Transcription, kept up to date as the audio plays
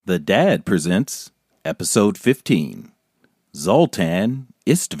The Dad presents Episode 15, Zoltan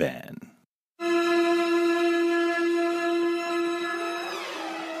Istvan.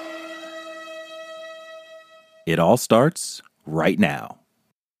 It all starts right now.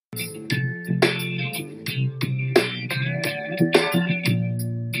 I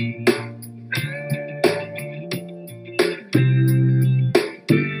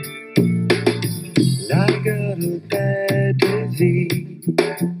got a bad disease.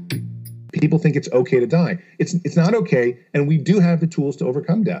 People think it's okay to die. It's not okay, and we do have the tools to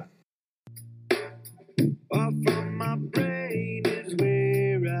overcome death.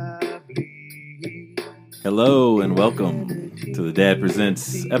 Hello and welcome to The Dad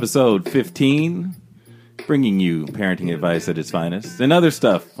Presents Episode 15, bringing you parenting advice at its finest and other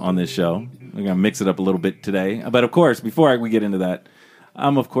stuff on this show. We're going to mix it up a little bit today. But of course, before we get into that,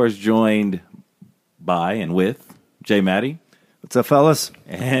 I'm of course joined by and with Jay Maddie. What's up, fellas?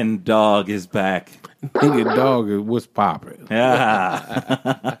 And Dog is back. Nigga, dog, what's poppin'?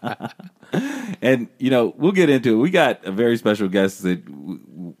 Yeah. And, we'll get into it. We got a very special guest that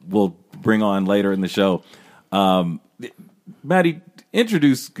we'll bring on later in the show. Maddie,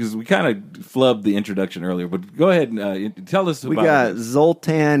 introduce, because we kind of flubbed the introduction earlier, but go ahead and tell us about We got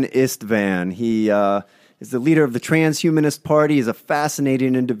Zoltan Istvan. He is the leader of the Transhumanist Party. He's a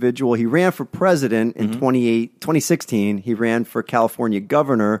fascinating individual. He ran for president in 2016. He ran for California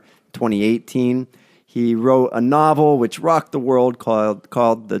governor in 2018. He wrote a novel which rocked the world called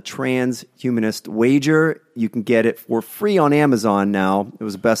The Transhumanist Wager. You can get it for free on Amazon now. It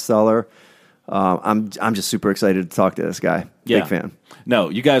was a bestseller. I'm just super excited to talk to this guy. Yeah. Big fan. No,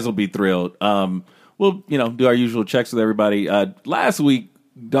 you guys will be thrilled. We'll do our usual checks with everybody. Last week,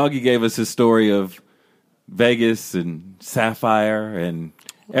 Doggy gave us his story of Vegas and Sapphire and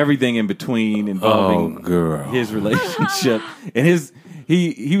everything in between involving his relationship. And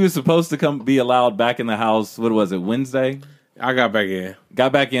he was supposed to be allowed back in the house. What was it, Wednesday? I got back in.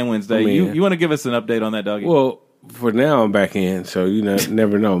 Got back in Wednesday. You want to give us an update on that, Doggy? Well, for now I'm back in, so you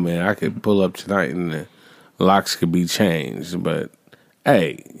never know, man. I could pull up tonight and the locks could be changed. But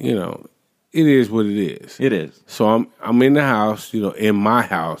hey, it is what it is. It is. So I'm in the house, in my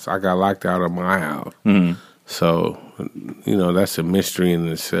house. I got locked out of my house. Mm-hmm. So, that's a mystery in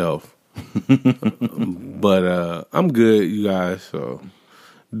itself. But I'm good, you guys. So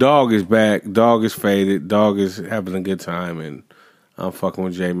Dog is back. Dog is faded. Dog is having a good time, and I'm fucking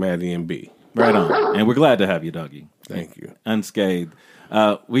with J, Maddie, and B. Right on. And we're glad to have you, Doggy. Thank you. Unscathed.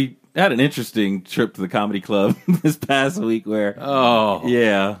 We had an interesting trip to the comedy club this past week where...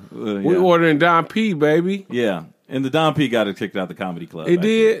 We're ordering Don P, baby. Yeah. And the Don P got it kicked out of the comedy club. It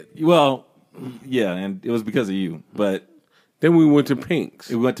did? Well, yeah, and it was because of you. But... Then we went to Pink's.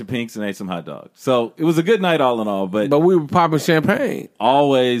 We went to Pink's and ate some hot dogs. So it was a good night all in all, but we were popping champagne.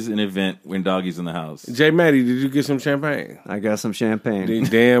 Always an event when Doggy's in the house. J. Maddie, did you get some champagne? I got some champagne.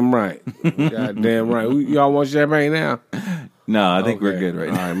 Damn right. Goddamn right. Y'all want champagne now? No, I think we're good right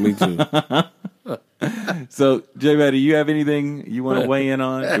now. All right, me too. So, J. Maddie, you have anything you want to weigh in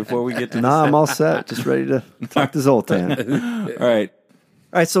on before we get to Nah, I'm all set. Just ready to talk to Zoltan. All right.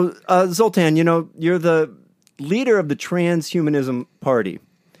 So, Zoltan, you're the leader of the Transhumanism Party.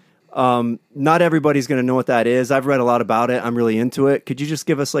 Not everybody's going to know what that is. I've read a lot about it. I'm really into it. Could you just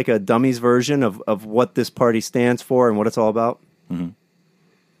give us like a dummies version of what this party stands for and what it's all about? Mm-hmm.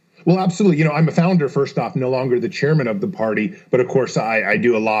 Well, absolutely. I'm a founder, first off, no longer the chairman of the party. But of course, I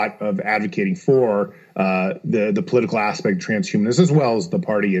do a lot of advocating for the political aspect of transhumanists as well as the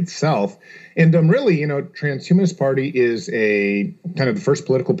party itself. And really, Transhumanist Party is a kind of the first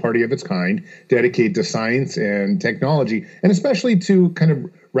political party of its kind, dedicated to science and technology, and especially to kind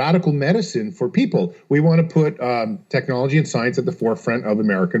of radical medicine for people. We want to put technology and science at the forefront of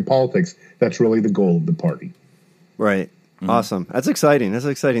American politics. That's really the goal of the party. Right. Mm-hmm. Awesome. That's exciting. That's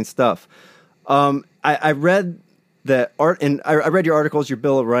exciting stuff. I read that I read your articles, your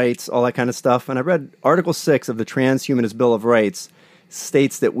Bill of Rights, all that kind of stuff. And I read Article 6 of the Transhumanist Bill of Rights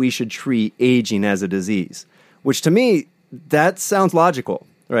states that we should treat aging as a disease, which to me, that sounds logical,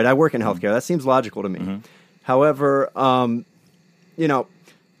 right? I work in healthcare. That seems logical to me. Mm-hmm. However, I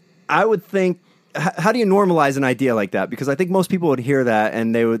would think, how do you normalize an idea like that? Because I think most people would hear that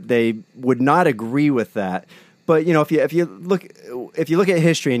and they would not agree with that. But if you look at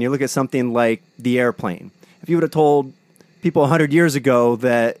history and you look at something like the airplane, if you would have told people 100 years ago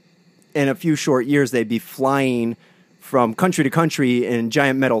that in a few short years they'd be flying from country to country in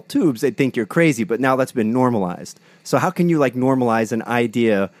giant metal tubes, they'd think you're crazy. But now that's been normalized. So how can you normalize an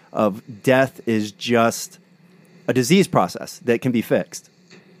idea of death is just a disease process that can be fixed?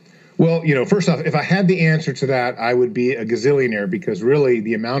 Well, first off, if I had the answer to that, I would be a gazillionaire, because really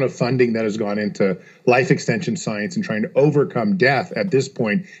the amount of funding that has gone into life extension science and trying to overcome death at this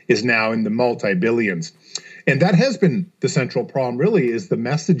point is now in the multi-billions. And that has been the central problem, really, is the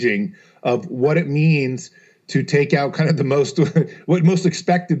messaging of what it means to take out kind of the most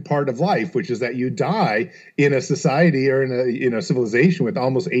expected part of life, which is that you die in a society or in a civilization with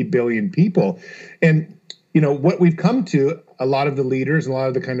almost 8 billion people. And what we've come to, a lot of the leaders, a lot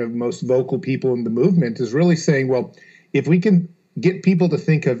of the kind of most vocal people in the movement, is really saying, well, if we can get people to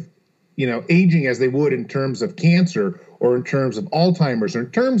think of, aging as they would in terms of cancer or in terms of Alzheimer's or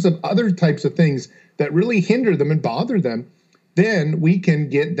in terms of other types of things that really hinder them and bother them, then we can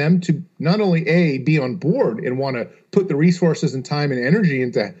get them to not only be on board and want to put the resources and time and energy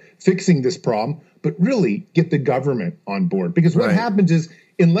into fixing this problem, but really get the government on board. Because what happens is,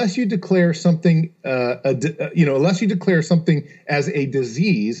 unless you declare something, unless you declare something as a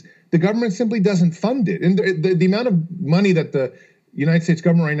disease, the government simply doesn't fund it. And the amount of money that the United States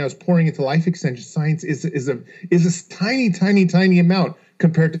government right now is pouring into life extension science is a tiny amount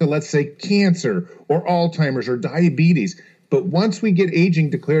compared to, let's say, cancer or Alzheimer's or diabetes. But once we get aging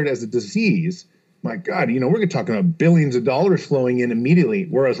declared as a disease, my God, we're talking about billions of dollars flowing in immediately,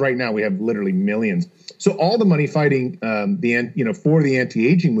 whereas right now we have literally millions. So all the money fighting for the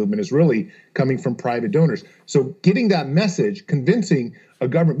anti-aging movement is really coming from private donors. So getting that message, convincing a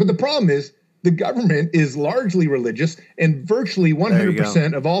government. But the problem is the government is largely religious, and virtually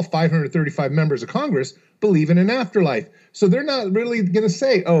 100% of all 535 members of Congress believe in an afterlife. So they're not really going to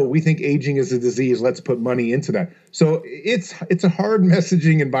say, oh, we think aging is a disease, let's put money into that. So it's a hard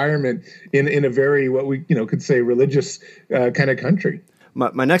messaging environment in a very, what we could say, religious kind of country.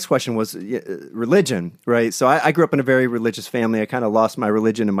 My next question was religion, right? So I grew up in a very religious family. I kind of lost my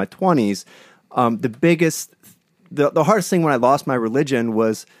religion in my 20s. The hardest thing when I lost my religion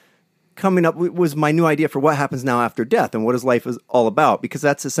was coming up was my new idea for what happens now after death and what is life is all about, because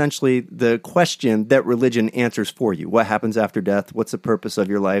that's essentially the question that religion answers for you. What happens after death? What's the purpose of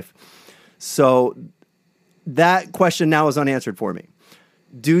your life? So that question now is unanswered for me.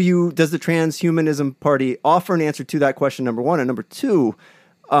 Does the Transhumanism Party offer an answer to that question, number one? And number two,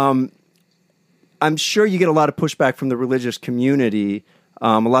 I'm sure you get a lot of pushback from the religious community.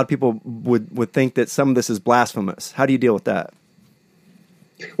 A lot of people would think that some of this is blasphemous. How do you deal with that?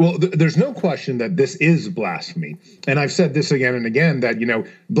 Well, there's no question that this is blasphemy. And I've said this again and again, that,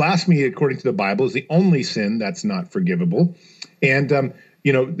 blasphemy, according to the Bible, is the only sin that's not forgivable. And,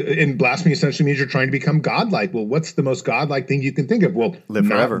 and blasphemy essentially means you're trying to become godlike. Well, what's the most godlike thing you can think of? Well, live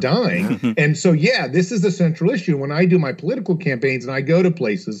forever. Not dying. And so, this is the central issue. When I do my political campaigns and I go to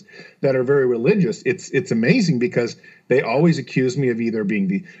places that are very religious, it's amazing, because they always accuse me of either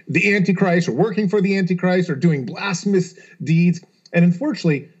being the Antichrist or working for the Antichrist or doing blasphemous deeds. And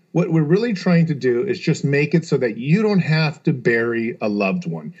unfortunately, what we're really trying to do is just make it so that you don't have to bury a loved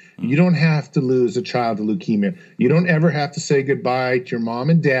one. You don't have to lose a child to leukemia. You don't ever have to say goodbye to your mom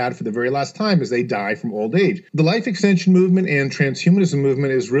and dad for the very last time as they die from old age. The life extension movement and transhumanism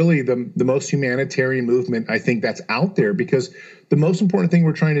movement is really the most humanitarian movement, I think, that's out there, because the most important thing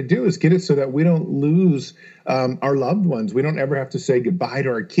we're trying to do is get it so that we don't lose our loved ones. We don't ever have to say goodbye to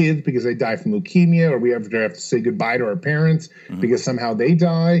our kids because they die from leukemia, or we ever have to say goodbye to our parents because somehow they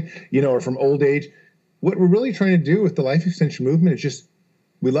die, or from old age. What we're really trying to do with the life extension movement is just,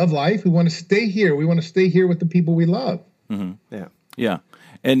 we love life. We want to stay here. We want to stay here with the people we love. Mm-hmm. Yeah.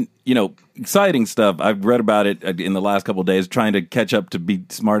 And, exciting stuff. I've read about it in the last couple of days, trying to catch up to be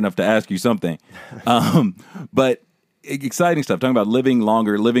smart enough to ask you something. But exciting stuff, talking about living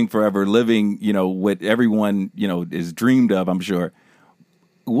longer, living forever, living, what everyone, is dreamed of, I'm sure.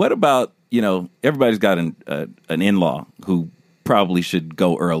 What about, everybody's got an in-law who probably should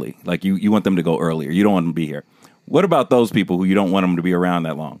go early. Like you want them to go earlier. You don't want them to be here. What about those people who you don't want them to be around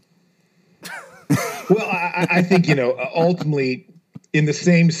that long? Well, I think, ultimately, in the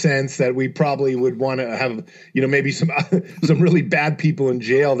same sense that we probably would want to have, maybe some really bad people in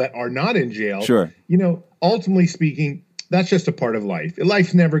jail that are not in jail. Sure. Ultimately speaking, that's just a part of life.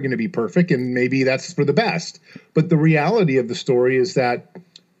 Life's never going to be perfect, and maybe that's for the best. But the reality of the story is that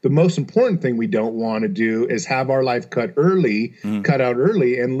the most important thing we don't want to do is have our life cut out early,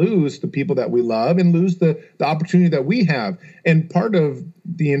 and lose the people that we love and lose the opportunity that we have. And part of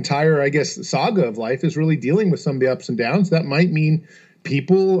the entire, saga of life is really dealing with some of the ups and downs. That might mean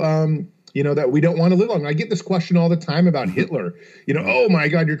people, that we don't want to live on. I get this question all the time about Hitler. Oh my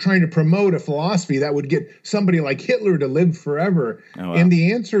God, you're trying to promote a philosophy that would get somebody like Hitler to live forever. Oh, wow. And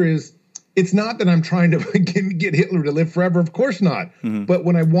the answer is, it's not that I'm trying to get Hitler to live forever. Of course not. Mm-hmm. But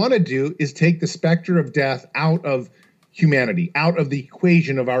what I want to do is take the specter of death out of humanity, out of the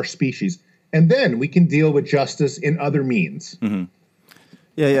equation of our species. And then we can deal with justice in other means. Mm-hmm.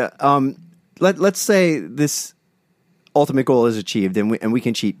 Yeah. Let's say this ultimate goal is achieved, and we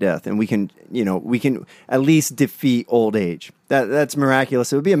can cheat death, and we can at least defeat old age. That's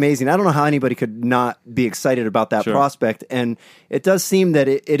miraculous. It would be amazing. I don't know how anybody could not be excited about that prospect. And it does seem that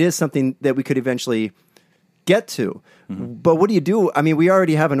it is something that we could eventually get to. Mm-hmm. But what do you do? I mean, we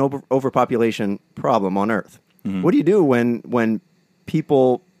already have an overpopulation problem on Earth. Mm-hmm. What do you do when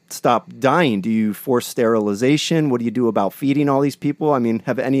people stop dying? Do you force sterilization? What do you do about feeding all these people? I mean,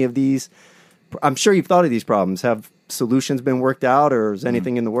 have any of these? I'm sure you've thought of these problems. Have solutions been worked out, or is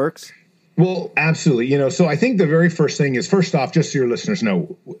anything in the works? Well, absolutely. So I think the very first thing is, first off, just so your listeners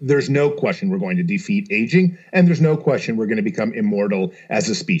know, there's no question we're going to defeat aging, and there's no question we're going to become immortal as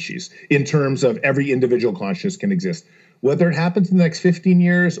a species in terms of every individual consciousness can exist. Whether it happens in the next 15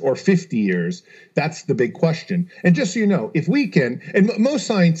 years or 50 years, that's the big question. And just so you know, if we can, and most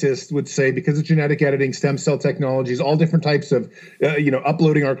scientists would say, because of genetic editing, stem cell technologies, all different types of,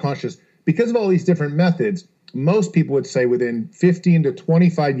 uploading our consciousness, because of all these different methods, most people would say within 15 to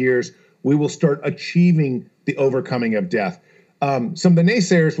 25 years, we will start achieving the overcoming of death. Some of the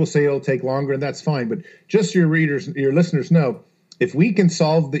naysayers will say it'll take longer, and that's fine. But just so your listeners know, if we can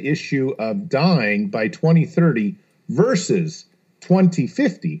solve the issue of dying by 2030 versus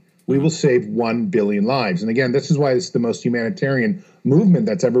 2050, we will save 1 billion lives. And again, this is why it's the most humanitarian movement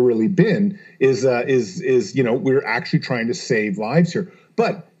that's ever really been, is we're actually trying to save lives here.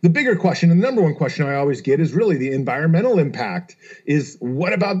 But the bigger question, and the number one question I always get, is really the environmental impact. Is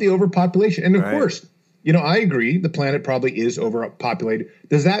what about the overpopulation? And of course, I agree, the planet probably is overpopulated.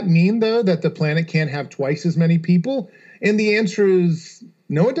 Does that mean, though, that the planet can't have twice as many people? And the answer is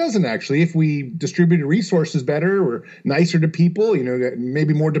no, it doesn't, actually. If we distributed resources better or nicer to people,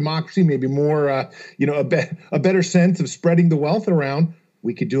 maybe more democracy, maybe more, a better sense of spreading the wealth around,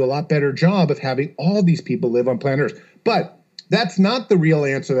 we could do a lot better job of having all these people live on planet Earth. But that's not the real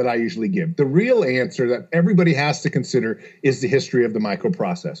answer that I usually give. The real answer that everybody has to consider is the history of the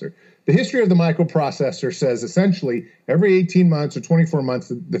microprocessor. The history of the microprocessor says essentially every 18 months or 24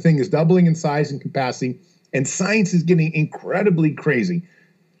 months, the thing is doubling in size and capacity, and science is getting incredibly crazy.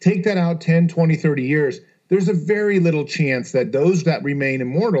 Take that out 10, 20, 30 years, there's a very little chance that those that remain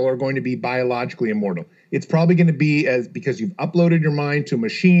immortal are going to be biologically immortal. It's probably going to be because you've uploaded your mind to a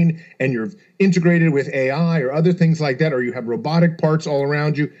machine and you're integrated with AI or other things like that, or you have robotic parts all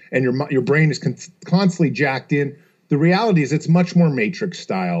around you and your brain is constantly jacked in. The reality is it's much more Matrix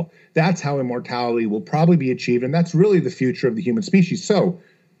style. That's how immortality will probably be achieved, and that's really the future of the human species. So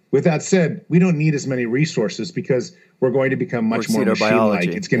with that said, we don't need as many resources because we're going to become much more machine-like.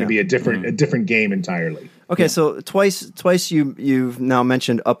 It's going to be a different game entirely. Okay, so twice you've now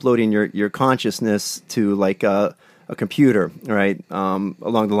mentioned uploading your consciousness to like a computer, right?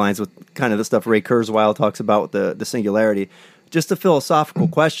 Along the lines with kind of the stuff Ray Kurzweil talks about with the singularity. Just a philosophical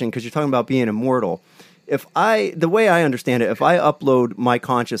question, because you're talking about being immortal. The way I understand it, if I upload my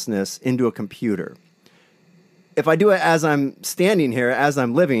consciousness into a computer, if I do it as I'm standing here, as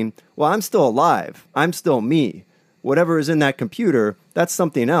I'm living, well, I'm still alive. I'm still me. Whatever is in that computer, that's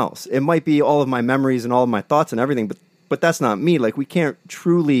something else. It might be all of my memories and all of my thoughts and everything, but that's not me. Like, we can't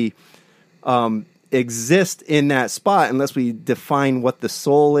truly exist in that spot unless we define what the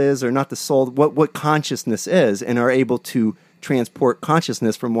soul is, or not the soul, what consciousness is, and are able to transport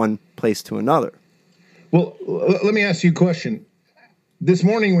consciousness from one place to another. Well, let me ask you a question. This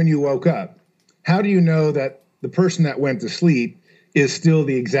morning when you woke up, how do you know that the person that went to sleep is still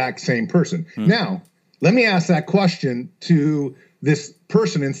the exact same person? Now, let me ask that question to this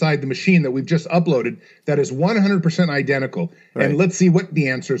person inside the machine that we've just uploaded that is 100% identical. Right. And let's see what the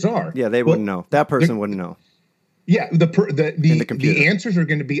answers are. Yeah, they wouldn't know. That person wouldn't know. Yeah, the answers are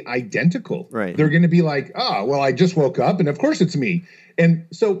going to be identical. Right. They're going to be like, I just woke up, and of course it's me. And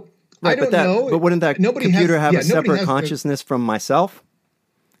so I don't know. But wouldn't that computer have a separate consciousness from myself?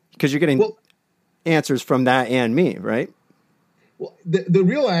 Because you're getting answers from that and me, right? Well, the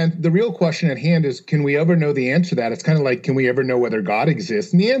real question at hand is, can we ever know the answer to that? It's kind of like, can we ever know whether God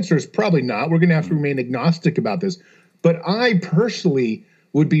exists? And the answer is probably not. We're going to have to remain agnostic about this. But I personally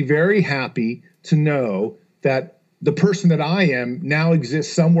would be very happy to know that the person that I am now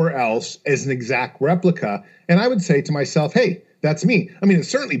exists somewhere else as an exact replica. And I would say to myself, hey, that's me. I mean, it's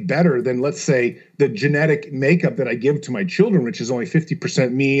certainly better than, let's say, the genetic makeup that I give to my children, which is only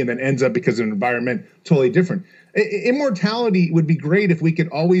 50% me and then ends up, because of an environment, totally different. Immortality would be great if we could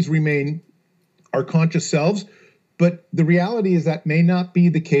always remain our conscious selves. But the reality is that may not be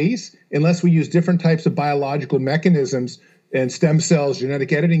the case unless we use different types of biological mechanisms and stem cells,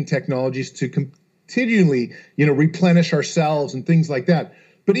 genetic editing technologies to continually, replenish ourselves and things like that.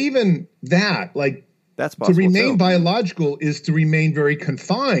 But even that, like, that's possible to remain too. biological is to remain very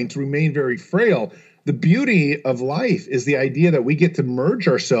confined, to remain very frail. The beauty of life is the idea that we get to merge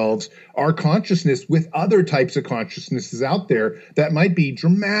ourselves, our consciousness, with other types of consciousnesses out there that might be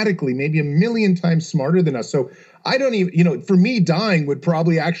dramatically, maybe a million times smarter than us. So I don't even, for me, dying would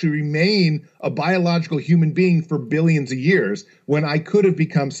probably actually remain a biological human being for billions of years when I could have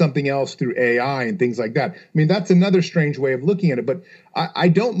become something else through AI and things like that. I mean, that's another strange way of looking at it. But I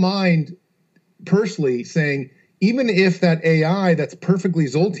don't mind personally saying, even if that AI that's perfectly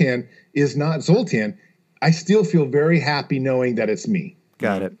Zoltan is not Zoltan, I still feel very happy knowing that it's me.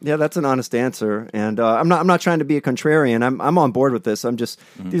 Got it. Yeah, that's an honest answer, and I'm not trying to be a contrarian. I'm on board with this. I'm just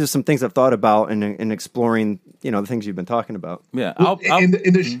these are some things I've thought about in exploring, the things you've been talking about. Yeah. In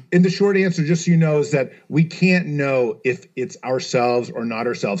the short answer, just so you know, is that we can't know if it's ourselves or not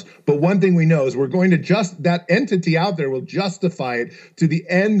ourselves. But one thing we know is we're going to that entity out there will justify it to the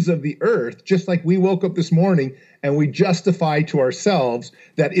ends of the earth, just like we woke up this morning and we justify to ourselves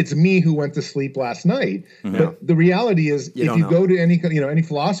that it's me who went to sleep last night. Mm-hmm. But the reality is, if you go to any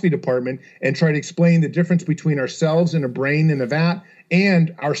philosophy department and try to explain the difference between ourselves and a brain in a vat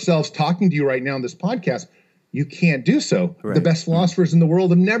and ourselves talking to you right now on this podcast, you can't do so. Right. The best philosophers in the world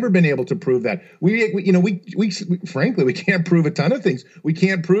have never been able to prove that. We frankly, we can't prove a ton of things. We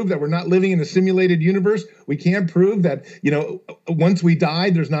can't prove that we're not living in a simulated universe. We can't prove that, once we die,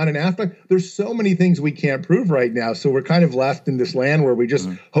 there's not an afterlife. There's so many things we can't prove right now. So we're kind of left in this land where we just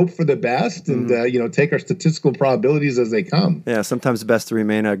hope for the best and, take our statistical probabilities as they come. Yeah, sometimes it's best to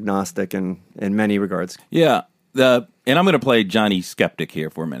remain agnostic in many regards. Yeah. And I'm going to play Johnny Skeptic here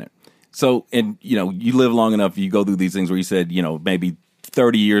for a minute. So, and, you live long enough, you go through these things where you said, maybe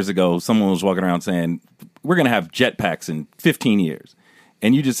 30 years ago, someone was walking around saying, we're going to have jetpacks in 15 years.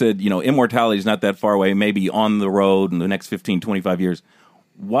 And you just said, immortality is not that far away, maybe on the road in the next 15, 25 years.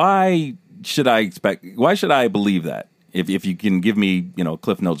 Why should I believe that? If you can give me,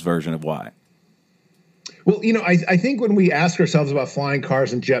 Cliff Notes version of why. Well, I think when we ask ourselves about flying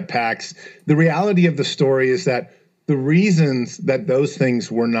cars and jetpacks, the reality of the story is that the reasons that those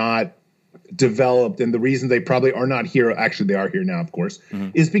things were not developed and the reason they probably are not here, actually they are here now, of course,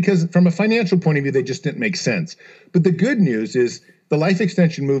 is because from a financial point of view, they just didn't make sense. But the good news is the life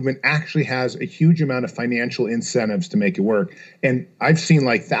extension movement actually has a huge amount of financial incentives to make it work. And I've seen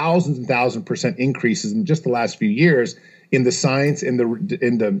like thousands and 1,000% increases in just the last few years in the science and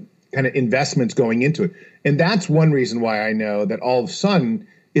the kind of investments going into it. And that's one reason why I know that all of a sudden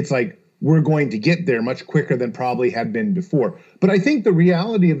it's like, we're going to get there much quicker than probably had been before. But I think the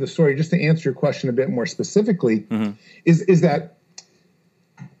reality of the story, just to answer your question a bit more specifically, is that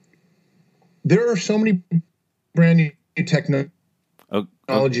there are so many brand new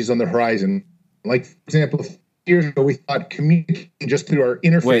technologies on the horizon. Like, for example, years ago, we thought communicating just through our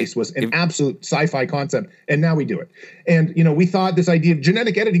interface was an absolute sci-fi concept, and now we do it. And, we thought this idea of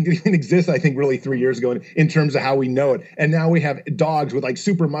genetic editing didn't even exist, I think, really 3 years ago in terms of how we know it. And now we have dogs with, like,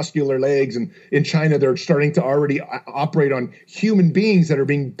 super muscular legs, and in China, they're starting to already operate on human beings that are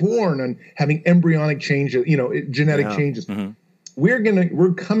being born and having embryonic changes, genetic changes. Mm-hmm.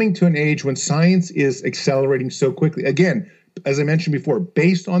 We're coming to an age when science is accelerating so quickly. Again, as I mentioned before,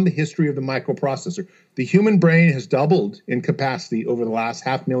 based on the history of the microprocessor, the human brain has doubled in capacity over the last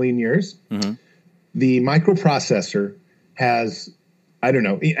 500,000 years. Mm-hmm. The microprocessor has,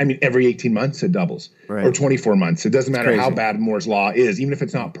 every 18 months it doubles, or 24 months. It doesn't matter how bad Moore's law is. Even if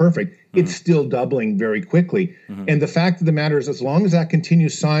it's not perfect, it's still doubling very quickly. Mm-hmm. And the fact of the matter is, as long as that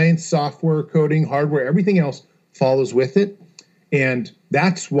continues, science, software, coding, hardware, everything else follows with it. And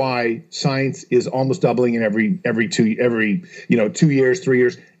that's why science is almost doubling in every 2 years, 3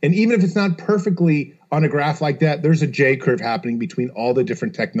 years. And even if it's not perfectly on a graph like that, there's a J curve happening between all the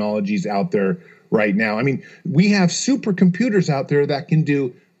different technologies out there right now. I mean, we have supercomputers out there that can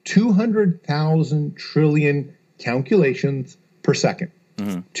do 200,000 trillion calculations per second.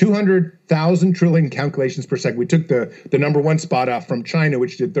 200,000 trillion calculations per second. We took the number one spot off from China,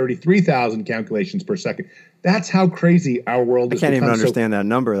 which did 33,000 calculations per second. That's how crazy our world is. I can't even understand that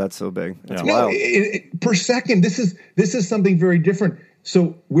number. That's so big. That's wild. Per second. This is something very different.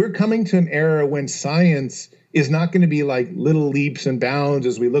 So we're coming to an era when science is not going to be like little leaps and bounds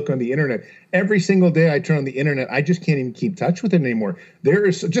as we look on the internet. Every single day I turn on the internet, I just can't even keep touch with it anymore.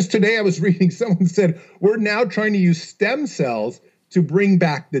 Just today I was reading, someone said, we're now trying to use stem cells to bring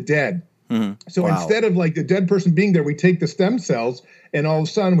back the dead. So instead of like the dead person being there, we take the stem cells and all of a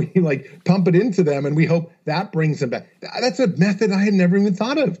sudden we like pump it into them and we hope that brings them back. That's a method I had never even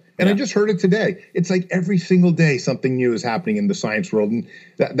thought of. And I just heard it today. It's like every single day something new is happening in the science world. And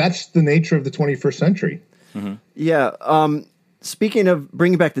that's the nature of the 21st century. Yeah. Speaking of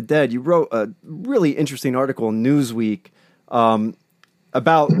bringing back the dead, you wrote a really interesting article in Newsweek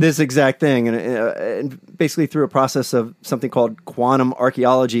about this exact thing, and basically through a process of something called quantum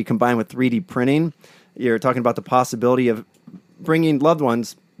archaeology combined with 3D printing, you're talking about the possibility of bringing loved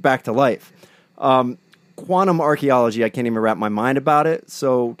ones back to life. Quantum archaeology, I can't even wrap my mind about it.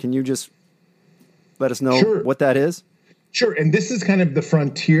 So can you just let us know what that is? Sure. And this is kind of the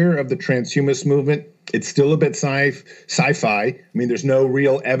frontier of the transhumanist movement. It's still a bit sci-fi. I mean, there's no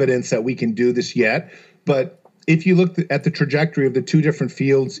real evidence that we can do this yet, but if you look at the trajectory of the two different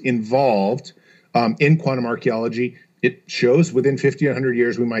fields involved in quantum archaeology, it shows within 50 or 100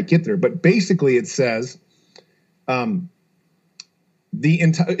 years we might get there. But basically it says if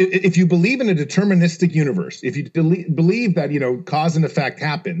you believe in a deterministic universe, if you believe that, cause and effect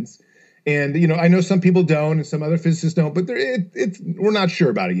happens, and, I know some people don't and some other physicists don't, but we're not sure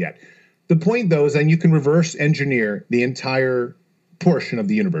about it yet. The point, though, is then you can reverse engineer the entire portion of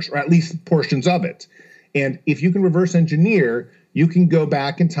the universe, or at least portions of it. And if you can reverse engineer, you can go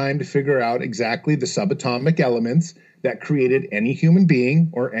back in time to figure out exactly the subatomic elements that created any human being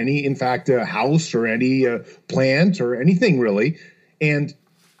or any, in fact, a house or any plant or anything really. And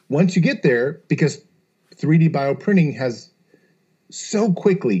once you get there, because 3D bioprinting has so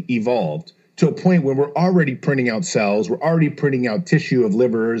quickly evolved to a point where we're already printing out cells, we're already printing out tissue of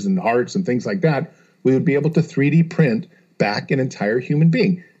livers and hearts and things like that, we would be able to 3D print back an entire human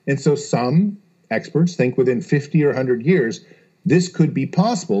being. And so some experts think within 50 or 100 years, this could be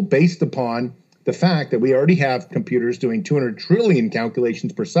possible based upon the fact that we already have computers doing 200 trillion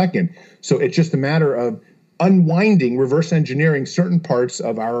calculations per second. So it's just a matter of unwinding, reverse engineering certain parts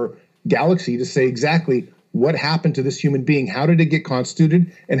of our galaxy to say exactly what happened to this human being, how did it get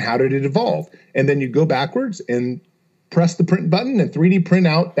constituted, and how did it evolve? And then you go backwards and press the print button and 3D print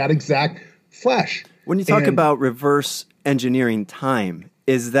out that exact flesh. When you talk about reverse engineering time,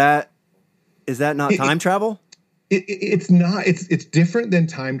 is that not time travel? It's not. It's different than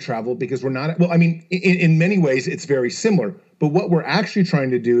time travel because we're not. Well, I mean, in many ways, it's very similar. But what we're actually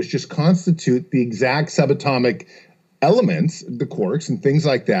trying to do is just constitute the exact subatomic elements, the quarks and things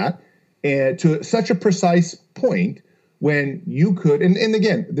like that, and to such a precise point when you could. And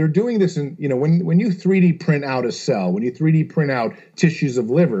again, they're doing this in, when you 3D print out a cell, when you 3D print out tissues of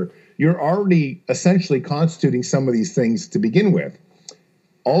liver, you're already essentially constituting some of these things to begin with.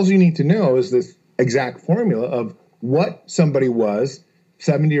 All you need to know is this exact formula of what somebody was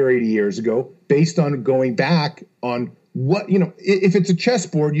 70 or 80 years ago based on going back on what, if it's a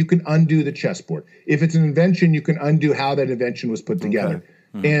chessboard, you can undo the chessboard. If it's an invention, you can undo how that invention was put together.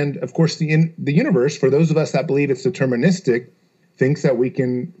 Okay. And of course, the universe, for those of us that believe it's deterministic, thinks that we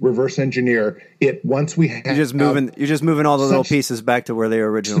can reverse engineer it once we have. You're just moving all the little pieces back to where they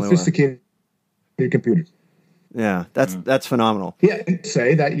originally were. Sophisticated computers. Yeah, that's phenomenal. Yeah, and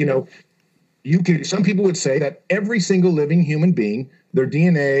say that, some people would say that every single living human being, their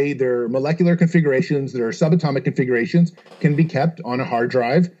DNA, their molecular configurations, their subatomic configurations can be kept on a hard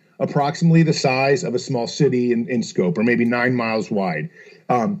drive approximately the size of a small city in scope, or maybe 9 miles wide.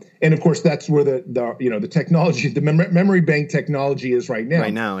 And of course, that's where the technology, the memory bank technology is right now.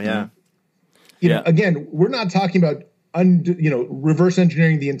 Right now, yeah. Again, we're not talking about reverse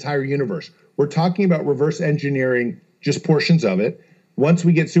engineering the entire universe. We're talking about reverse engineering just portions of it. Once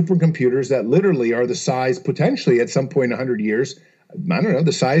we get supercomputers that literally are the size, potentially at some point in 100 years, I don't know,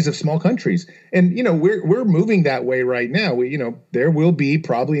 the size of small countries. And, we're moving that way right now. There will be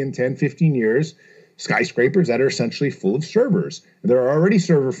probably in 10, 15 years, skyscrapers that are essentially full of servers. There are already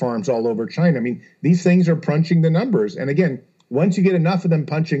server farms all over China. I mean, these things are punching the numbers. And again, once you get enough of them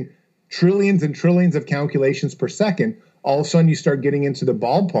punching trillions and trillions of calculations per second, all of a sudden you start getting into the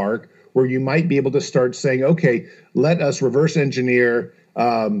ballpark where you might be able to start saying, okay, let us reverse engineer,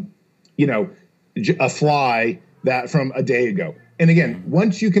 a fly that from a day ago. And again,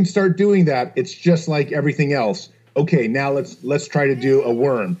 once you can start doing that, it's just like everything else. Okay, now let's try to do a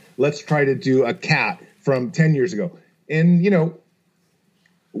worm. Let's try to do a cat from 10 years ago. And,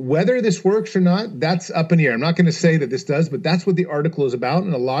 whether this works or not, that's up in the air. I'm not going to say that this does, but that's what the article is about.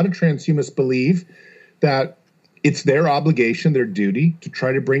 And a lot of transhumanists believe that it's their obligation, their duty, to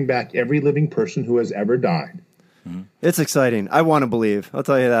try to bring back every living person who has ever died. It's exciting. I want to believe. I'll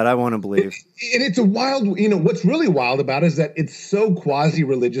tell you that. I want to believe. And it's a wild, what's really wild about it is that it's so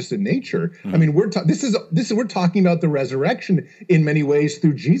quasi-religious in nature. I mean, we're talking about the resurrection in many ways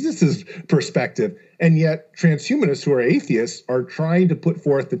through Jesus's perspective. And yet transhumanists who are atheists are trying to put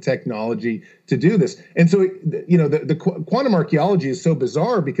forth the technology to do this. And so, the quantum archaeology is so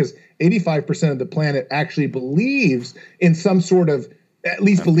bizarre because 85% of the planet actually believes in some sort of, at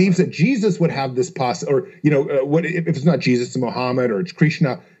least believes that Jesus would have this or what if it's not Jesus, it's Muhammad or it's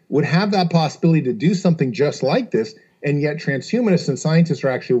Krishna, would have that possibility to do something just like this. And yet transhumanists and scientists are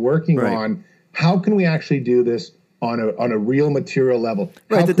actually working on how can we actually do this on a real material level.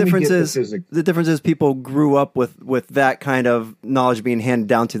 Right. The difference is people grew up with that kind of knowledge being handed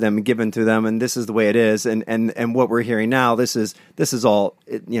down to them and given to them, and this is the way it is. And what we're hearing now, this is all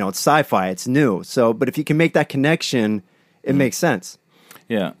it's sci-fi, it's new. So, but if you can make that connection, it makes sense.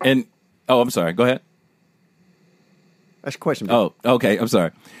 Yeah. And, I'm sorry. Go ahead. That's a question. Oh, okay. I'm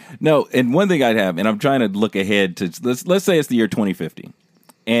sorry. No, and one thing I'd have, and I'm trying to look ahead to, let's say it's the year 2050.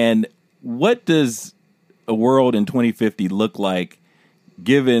 And what does a world in 2050 look like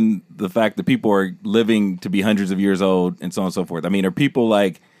given the fact that people are living to be hundreds of years old and so on and so forth? I mean, are people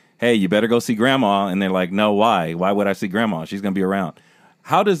like, hey, you better go see grandma? And they're like, no, why? Why would I see grandma? She's going to be around.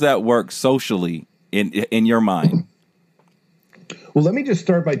 How does that work socially in your mind? Well, let me just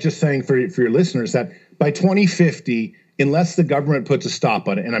start by just saying for your listeners that by 2050, unless the government puts a stop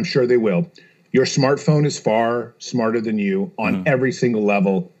on it, and I'm sure they will, your smartphone is far smarter than you on every single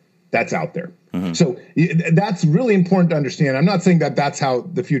level that's out there. So that's really important to understand. I'm not saying that that's how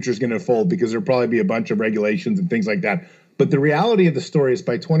the future is going to unfold because there'll probably be a bunch of regulations and things like that. But the reality of the story is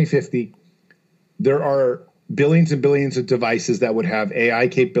by 2050, there are billions and billions of devices that would have AI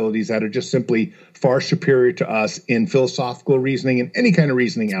capabilities that are just simply far superior to us in philosophical reasoning and any kind of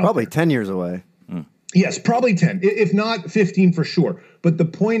reasoning out probably there. 10 years away. Yes, probably 10, if not 15 for sure. But the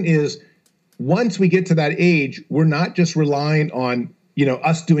point is, once we get to that age, we're not just relying on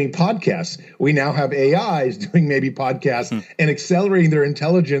us doing podcasts. We now have AIs doing maybe podcasts and accelerating their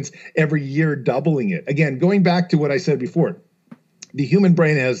intelligence every year, doubling it. Again, going back to what I said before, the human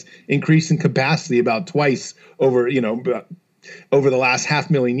brain has increased in capacity about twice over the last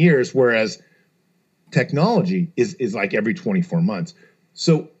 500,000 years, whereas technology is like every 24 months.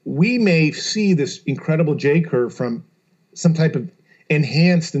 So we may see this incredible J curve from some type of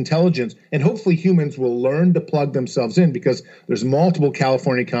enhanced intelligence, and hopefully humans will learn to plug themselves in because there's multiple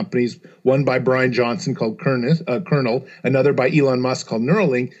California companies, one by Brian Johnson called Kernel, another by Elon Musk called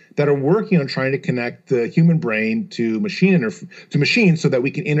Neuralink, that are working on trying to connect the human brain to machine so that we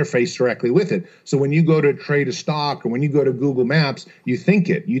can interface directly with it. So when you go to trade a stock or when you go to Google Maps, you think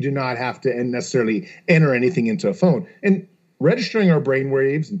it. You do not have to necessarily enter anything into a phone. And registering our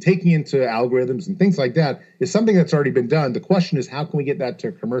brainwaves and taking into algorithms and things like that is something that's already been done. The question is, how can we get that to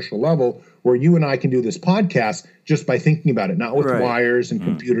a commercial level where you and I can do this podcast just by thinking about it, not with wires and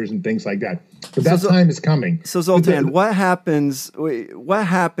computers and things like that. But that time is coming. So Zoltan, what happens?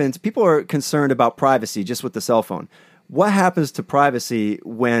 People are concerned about privacy just with the cell phone. What happens to privacy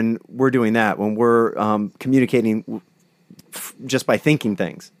when we're doing that, when we're communicating just by thinking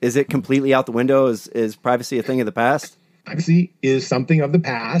things? Is it completely out the window? Is privacy a thing of the past? Privacy is something of the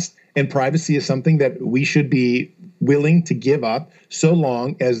past, and privacy is something that we should be willing to give up so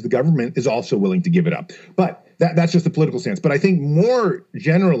long as the government is also willing to give it up. But that's just a political stance. But I think more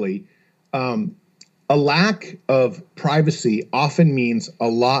generally, a lack of privacy often means a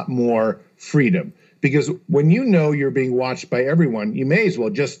lot more freedom. Because when you know you're being watched by everyone, you may as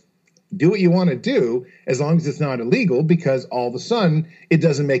well just do what you want to do as long as it's not illegal, because all of a sudden it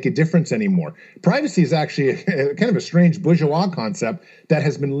doesn't make a difference anymore. Privacy is actually kind of a strange bourgeois concept that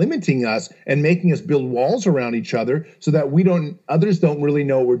has been limiting us and making us build walls around each other so that others don't really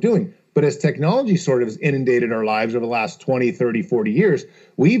know what we're doing. But as technology sort of has inundated our lives over the last 20, 30, 40 years,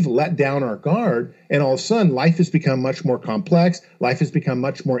 we've let down our guard, and all of a sudden life has become much more complex. Life has become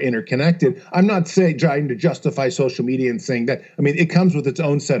much more interconnected. I'm not trying to justify social media and saying that. I mean, it comes with its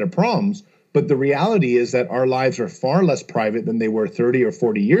own set of problems, but the reality is that our lives are far less private than they were 30 or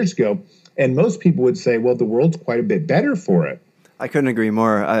 40 years ago, and most people would say, well, the world's quite a bit better for it. I couldn't agree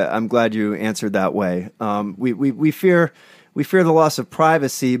more. I'm glad you answered that way. We fear the loss of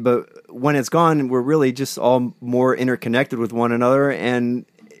privacy, but when it's gone, we're really just all more interconnected with one another and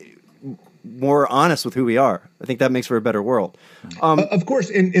more honest with who we are. I think that makes for a better world. Of course,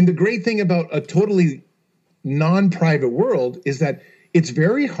 and the great thing about a totally non-private world is that it's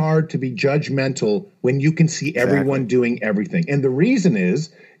very hard to be judgmental when you can see everyone doing everything. And the reason is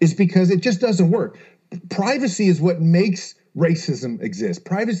because it just doesn't work. Privacy is what makes racism exists.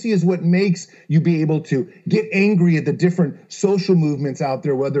 Privacy is what makes you be able to get angry at the different social movements out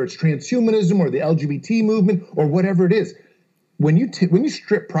there, whether it's transhumanism or the LGBT movement or whatever it is. When you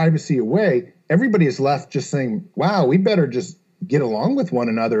strip privacy away, everybody is left just saying, wow, we better just get along with one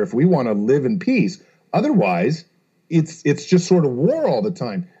another if we want to live in peace. Otherwise, it's just sort of war all the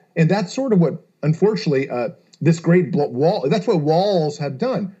time. And that's sort of what, unfortunately, this great wall, that's what walls have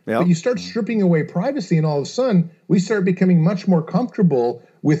done. Yep. But you start stripping away privacy, and all of a sudden, we start becoming much more comfortable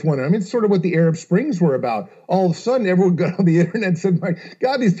with one another. I mean, it's sort of what the Arab Springs were about. All of a sudden, everyone got on the internet and said, my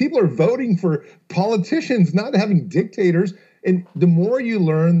God, these people are voting for politicians, not having dictators. And the more you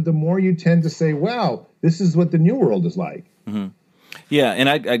learn, the more you tend to say, wow, this is what the new world is like. Mm-hmm. Yeah, and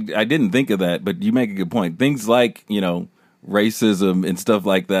I didn't think of that, but you make a good point. Things like, racism and stuff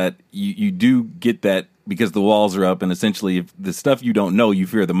like that, you do get that because the walls are up, and essentially if the stuff you don't know, you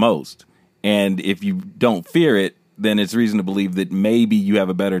fear the most. And if you don't fear it, then it's reason to believe that maybe you have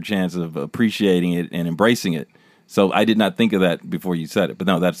a better chance of appreciating it and embracing it. So I did not think of that before you said it, but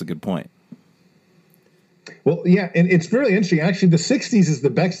no, that's a good point. Well, yeah, and it's really interesting. Actually, the 60s is the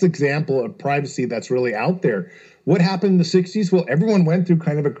best example of privacy that's really out there. What happened in the 60s? Well, everyone went through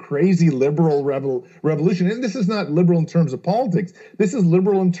kind of a crazy liberal revolution. And this is not liberal in terms of politics. This is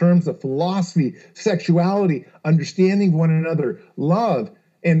liberal in terms of philosophy, sexuality, understanding one another, love.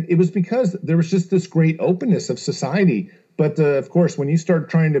 And it was because there was just this great openness of society. But, of course, when you start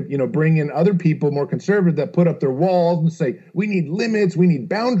trying to, bring in other people, more conservative, that put up their walls and say, we need limits, we need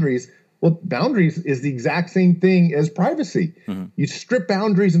boundaries. Well, boundaries is the exact same thing as privacy. Mm-hmm. You strip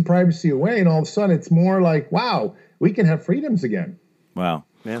boundaries and privacy away, and all of a sudden it's more like, wow, we can have freedoms again. Wow.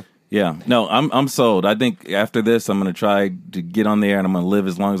 Yeah. No, I'm sold. I think after this, I'm going to try to get on there, and I'm going to live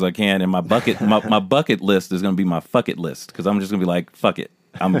as long as I can. And my bucket list is going to be my fuck it list, because I'm just going to be like, fuck it.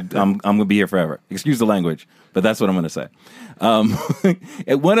 I'm going to be here forever. Excuse the language, but that's what I'm going to say.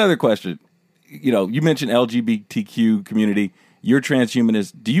 And one other question. You mentioned LGBTQ community. You're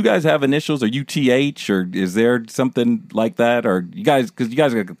transhumanist. Do you guys have initials? Are you TH, or is there something like that? Or because you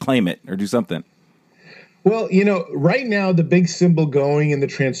guys got to claim it or do something. Well, right now the big symbol going in the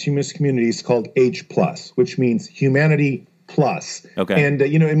transhumanist community is called H+, which means humanity plus. Okay. And,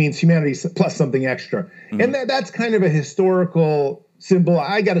 it means humanity plus something extra. Mm-hmm. And that's kind of a historical symbol.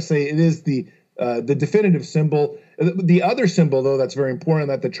 I got to say it is the definitive symbol. The other symbol, though, that's very important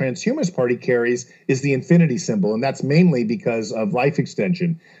that the Transhumanist Party carries is the infinity symbol, and that's mainly because of life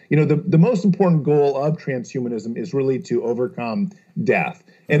extension. The most important goal of transhumanism is really to overcome death.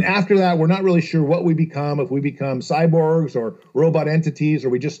 And after that, we're not really sure what we become, if we become cyborgs or robot entities, or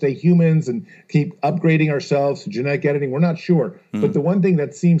we just stay humans and keep upgrading ourselves to genetic editing. We're not sure. Mm. But the one thing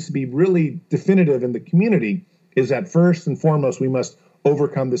that seems to be really definitive in the community is that first and foremost, we must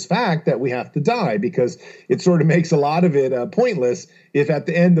overcome this fact that we have to die, because it sort of makes a lot of it pointless if at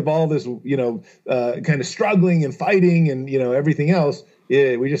the end of all this, kind of struggling and fighting and, everything else,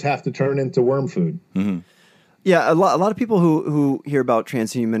 we just have to turn into worm food. Mm-hmm. Yeah, a lot of people who hear about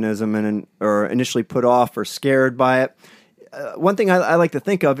transhumanism and are initially put off or scared by it. One thing I like to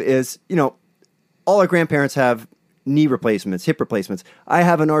think of is, all our grandparents have knee replacements, hip replacements. I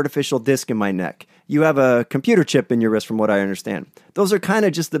have an artificial disc in my neck. You have a computer chip in your wrist, from what I understand. Those are kind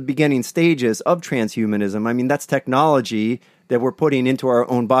of just the beginning stages of transhumanism. I mean, that's technology that we're putting into our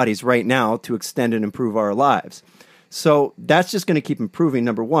own bodies right now to extend and improve our lives. So that's just going to keep improving,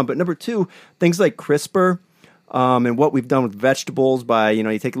 number one. But number two, things like CRISPR and what we've done with vegetables by,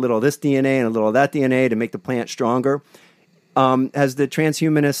 you take a little of this DNA and a little of that DNA to make the plant stronger. Has the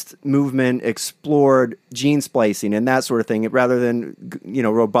transhumanist movement explored gene splicing and that sort of thing, rather than,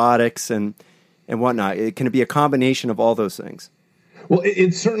 robotics and whatnot? Can it be a combination of all those things? Well,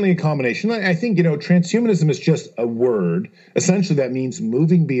 it's certainly a combination. I think, transhumanism is just a word. Essentially, that means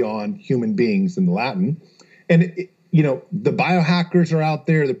moving beyond human beings in Latin. And, the biohackers are out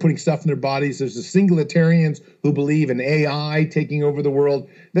there. They're putting stuff in their bodies. There's the singularitarians who believe in AI taking over the world.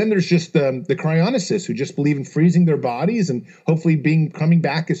 Then there's just the cryonicists who just believe in freezing their bodies and hopefully coming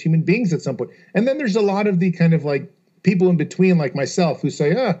back as human beings at some point. And then there's a lot of the kind of like people in between, like myself, who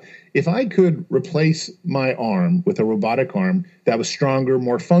say, if I could replace my arm with a robotic arm that was stronger,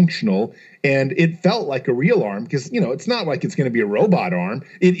 more functional, and it felt like a real arm, because, it's not like it's going to be a robot arm.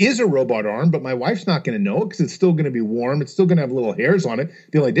 It is a robot arm, but my wife's not going to know it because it's still going to be warm. It's still going to have little hairs on it.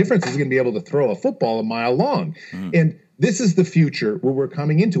 The only difference is going to be able to throw a football a mile long. Mm. And this is the future where we're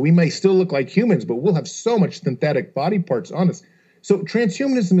coming into. We may still look like humans, but we'll have so much synthetic body parts on us. So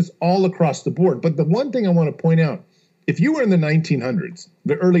transhumanism is all across the board. But the one thing I want to point out, if you were in the 1900s,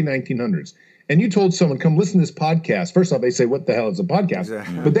 the early 1900s, and you told someone, come listen to this podcast, first off, they say, what the hell is a podcast?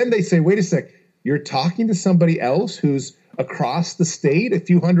 Exactly. But then they say, wait a sec, you're talking to somebody else who's across the state, a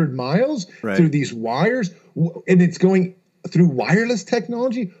few hundred miles through these wires, and it's going through wireless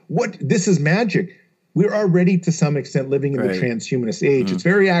technology. This is magic. We're already, to some extent, living in the transhumanist age. It's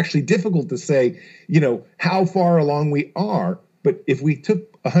very actually difficult to say, how far along we are. But if we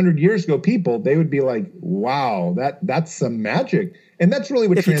took 100 years ago people, they would be like, wow, that's some magic. And that's really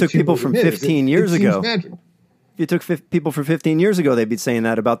what if you took people from 15 years ago. If you took people from 15 years ago, they'd be saying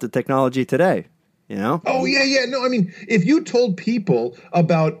that about the technology today. Oh, yeah. No, I mean, if you told people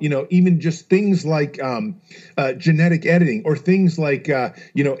about, even just things like genetic editing or things like,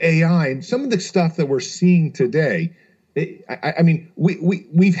 AI and some of the stuff that we're seeing today, I mean,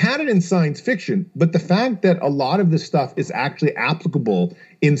 we've had it in science fiction, but the fact that a lot of this stuff is actually applicable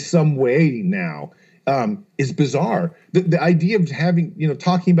in some way now is bizarre. The idea of having,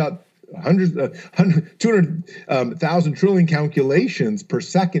 talking about 200,000 trillion calculations per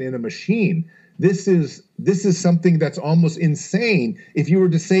second in a machine. This is something that's almost insane if you were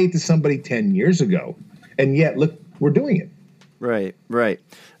to say it to somebody 10 years ago. And yet, look, we're doing it. Right.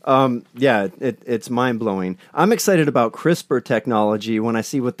 It's mind-blowing. I'm excited about CRISPR technology when I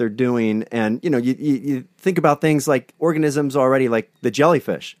see what they're doing. And, you think about things like organisms already, like the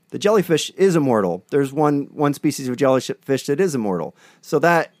jellyfish. The jellyfish is immortal. There's one species of jellyfish that is immortal. So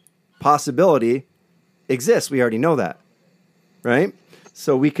that possibility exists. We already know that, right?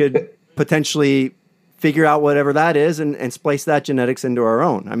 So we could potentially figure out whatever that is and splice that genetics into our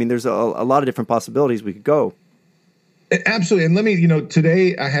own. I mean, there's a lot of different possibilities we could go. Absolutely. And let me,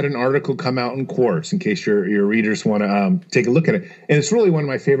 today I had an article come out in Quartz, in case your readers want to take a look at it. And it's really one of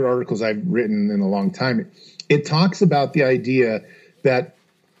my favorite articles I've written in a long time. It talks about the idea that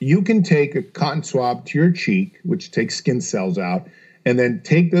you can take a cotton swab to your cheek, which takes skin cells out, and then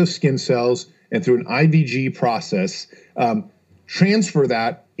take those skin cells and through an IVG process, transfer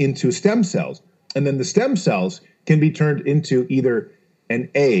that into stem cells. And then the stem cells can be turned into either an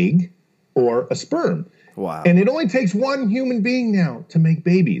egg or a sperm. Wow. And it only takes one human being now to make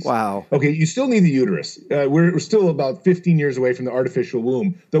babies. Wow. Okay, you still need the uterus. We're still about 15 years away from the artificial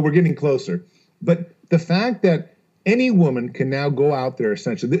womb, though we're getting closer. But the fact that any woman can now go out there,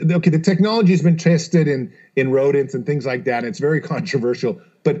 essentially, the technology has been tested in rodents and things like that, and it's very controversial.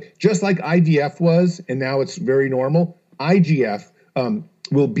 But just like IVF was, and now it's very normal, IGF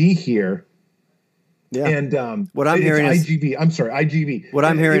will be here. Yeah. And what I'm hearing is IGV. I'm sorry, IGV. What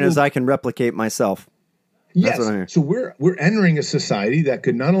I'm hearing is I can replicate myself. Yes. So we're entering a society that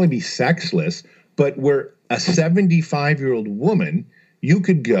could not only be sexless, but where a 75-year-old woman, you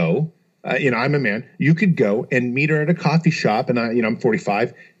could go, I'm a man, you could go and meet her at a coffee shop, and I'm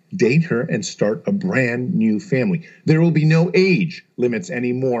 45, date her and start a brand new family. There will be no age limits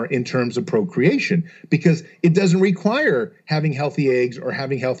anymore in terms of procreation because it doesn't require having healthy eggs or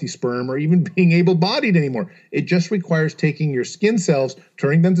having healthy sperm or even being able-bodied anymore. It just requires taking your skin cells,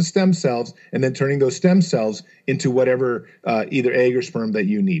 turning them to stem cells, and then turning those stem cells into whatever either egg or sperm that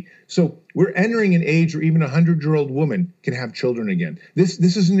you need. So we're entering an age where even a 100-year-old woman can have children again. This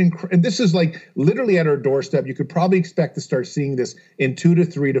is and this is like literally at our doorstep. You could probably expect to start seeing this in 2 to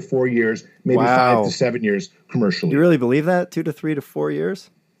 3 to 4 years, maybe 5 to 7 years commercially. You really believe that? 2 to 3 to 4 years?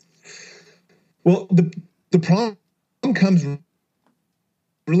 Well, the problem comes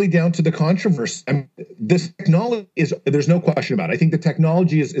really down to the controversy. I mean, this technology there's no question about it. I think the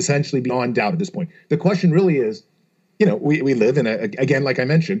technology is essentially beyond doubt at this point. The question really is, we live in again, like I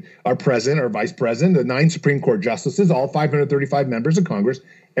mentioned, our president, our vice president, the 9 Supreme Court justices, all 535 members of Congress,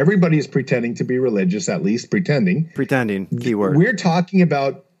 everybody is pretending to be religious, at least pretending. Pretending, keyword. We're talking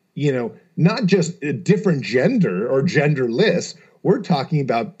about, not just a different gender or genderless. We're talking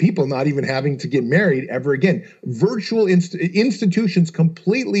about people not even having to get married ever again. Virtual institutions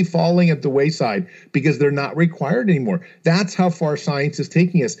completely falling at the wayside because they're not required anymore. That's how far science is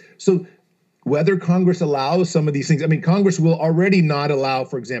taking us. So whether Congress allows some of these things, Congress will already not allow,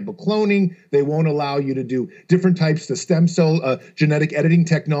 for example, cloning. They won't allow you to do different types of stem cell genetic editing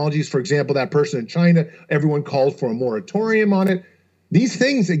technologies. For example, that person in China, everyone called for a moratorium on it. These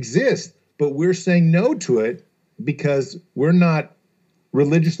things exist, but we're saying no to it because we're not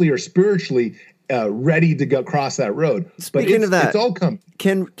religiously or spiritually ready to go cross that road. Speaking of that, it's all coming.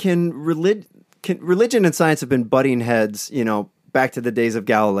 Can religion and science have been butting heads, back to the days of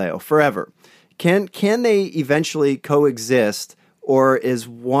Galileo forever? Can they eventually coexist, or is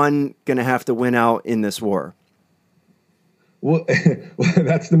one going to have to win out in this war? Well,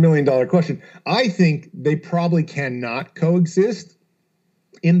 that's the $1 million question. I think they probably cannot coexist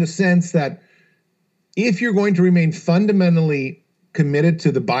in the sense that if you're going to remain fundamentally committed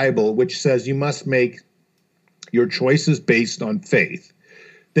to the Bible, which says you must make your choices based on faith,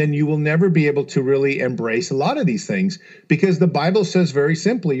 then you will never be able to really embrace a lot of these things, because the Bible says very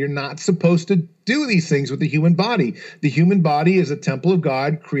simply, you're not supposed to do these things with the human body. The human body is a temple of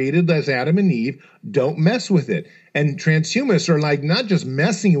God created as Adam and Eve. Don't mess with it. And transhumanists are like not just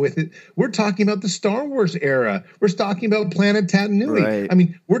messing with it. We're talking about the Star Wars era. We're talking about Planet Tatooine. Right. I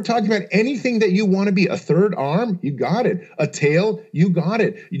mean, we're talking about anything that you want to be. A third arm, you got it. A tail, you got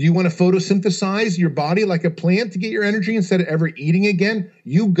it. Do you want to photosynthesize your body like a plant to get your energy instead of ever eating again?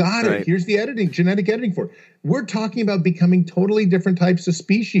 You got it. Here's the editing, genetic editing for it. We're talking about becoming totally different types of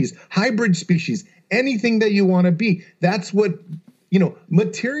species, hybrid species, anything that you want to be. That's what,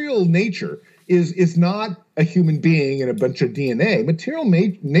 material nature is not a human being and a bunch of DNA. Material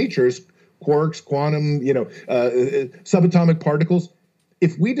nature is quarks, quantum, subatomic particles.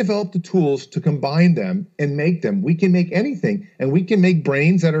 If we develop the tools to combine them and make them, we can make anything. And we can make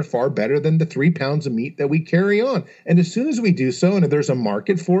brains that are far better than the 3 pounds of meat that we carry on. And as soon as we do so, and if there's a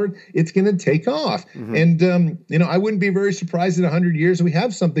market for it, it's going to take off. Mm-hmm. And, I wouldn't be very surprised in 100 years we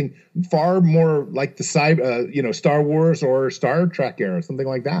have something far more like the Star Wars or Star Trek era, something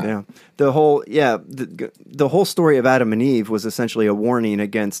like that. Yeah. The whole story of Adam and Eve was essentially a warning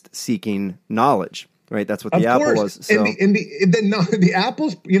against seeking knowledge. Right, that's what the apple was. So. And the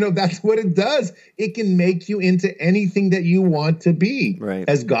apples, that's what it does. It can make you into anything that you want to be, right,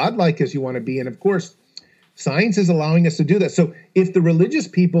 as godlike as you want to be. And of course, science is allowing us to do that. So if the religious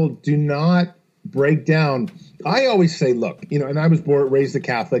people do not break down, I always say, look, and I was raised a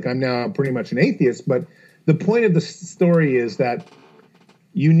Catholic. I'm now pretty much an atheist. But the point of the story is that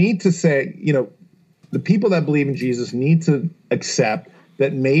you need to say, the people that believe in Jesus need to accept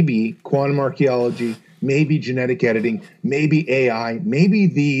that maybe quantum archaeology, maybe genetic editing, maybe AI, maybe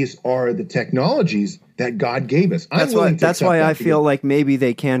these are the technologies that God gave us. That's why I feel like maybe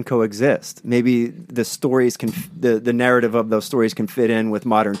they can coexist. Maybe the stories the narrative of those stories can fit in with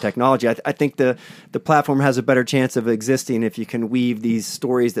modern technology. I think the platform has a better chance of existing if you can weave these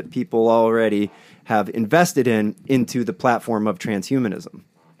stories that people already have invested into the platform of transhumanism.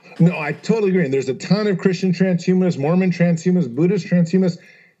 No, I totally agree. And there's a ton of Christian transhumanists, Mormon transhumanists, Buddhist transhumanists.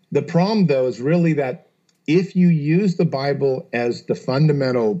 The problem, though, is really that if you use the Bible as the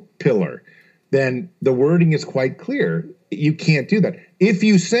fundamental pillar, then the wording is quite clear. You can't do that. If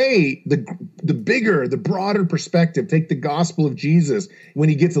you say the bigger, the broader perspective, take the gospel of Jesus, when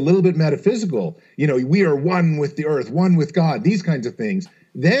he gets a little bit metaphysical, we are one with the earth, one with God, these kinds of things,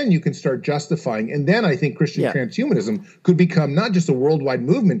 then you can start justifying. And then I think Christian transhumanism could become not just a worldwide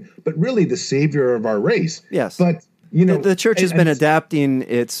movement, but really the savior of our race. Yes. But, the church has been adapting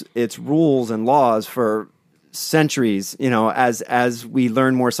its rules and laws for centuries. As we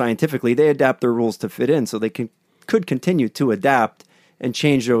learn more scientifically, they adapt their rules to fit in, so they could continue to adapt and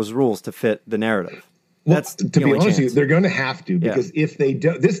change those rules to fit the narrative. Well, that's to be honest with you, they're going to have to, because if they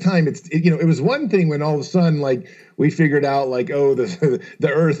do, this time it was one thing when all of a sudden we figured out the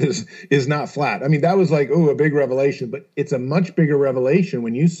earth is not flat. I mean, that was a big revelation, but it's a much bigger revelation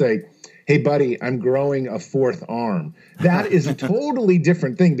when you say, hey buddy, I'm growing a fourth arm. That is a totally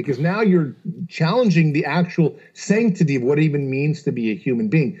different thing, because now you're challenging the actual sanctity of what it even means to be a human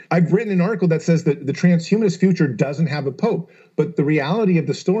being. I've written an article that says that the transhumanist future doesn't have a pope, but the reality of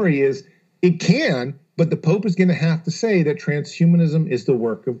the story is it can. But the Pope is going to have to say that transhumanism is the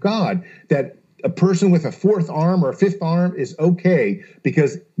work of God, that a person with a fourth arm or a fifth arm is okay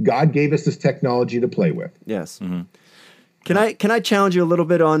because God gave us this technology to play with. Yes. Mm-hmm. Can I challenge you a little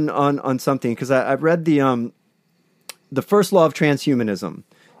bit on something? Because I've read the first law of transhumanism,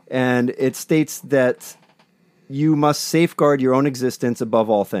 and it states that you must safeguard your own existence above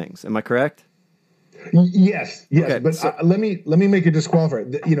all things. Am I correct? Yes, okay, but let me make a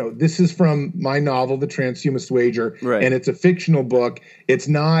disqualifier. This is from my novel, The Transhumanist Wager, right, and it's a fictional book. It's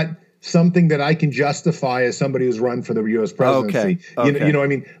not something that I can justify as somebody who's run for the U.S. presidency. Okay. You know what I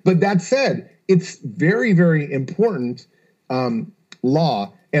mean? But that said, it's very, very important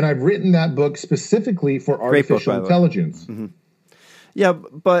law, and I've written that book specifically for artificial intelligence. Mm-hmm. Yeah,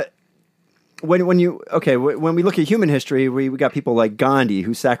 but when we look at human history, we got people like Gandhi,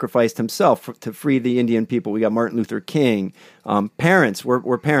 who sacrificed himself to free the Indian people. We got Martin Luther King. Parents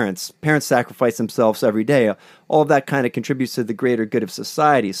sacrifice themselves every day. All of that kind of contributes to the greater good of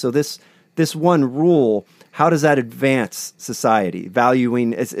society. So this one rule, how does that advance society?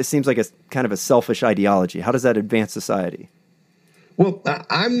 Valuing, it seems like a kind of a selfish ideology. How does that advance society? Well,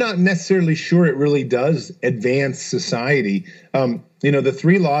 I'm not necessarily sure it really does advance society. The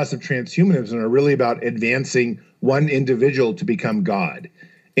 3 laws of transhumanism are really about advancing one individual to become God.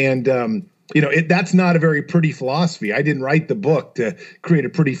 And That's not a very pretty philosophy. I didn't write the book to create a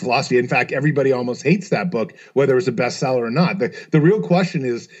pretty philosophy. In fact, everybody almost hates that book, whether it was a bestseller or not. The real question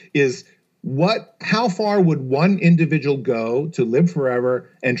is how far would one individual go to live forever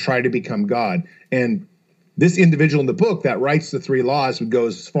and try to become God? And this individual in the book that writes the 3 laws would go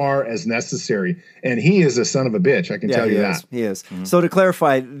as far as necessary. And he is a son of a bitch, I can tell you that. He is. Mm-hmm. So to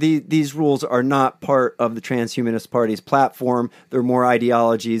clarify, these rules are not part of the Transhumanist Party's platform. They're more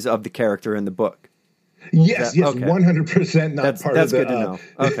ideologies of the character in the book. Yes, okay. 100% not that's part of the, good to know.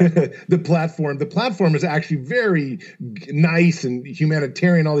 Okay. The platform. The platform is actually very nice and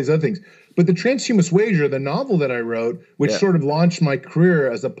humanitarian, all these other things. But the Transhumanist Wager, the novel that I wrote, which sort of launched my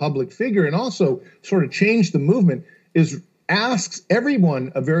career as a public figure and also sort of changed the movement, asks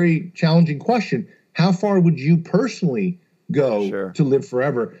everyone a very challenging question. How far would you personally go to live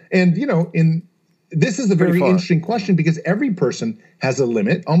forever? And, this is a very interesting question because every person has a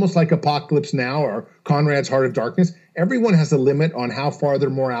limit, almost like Apocalypse Now or Conrad's Heart of Darkness. Everyone has a limit on how far their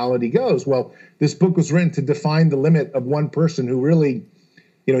morality goes. Well, this book was written to define the limit of one person who really,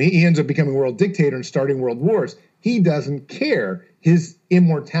 he ends up becoming world dictator and starting world wars. He doesn't care. His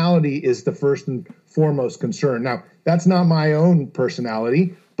immortality is the first and foremost concern. Now, that's not my own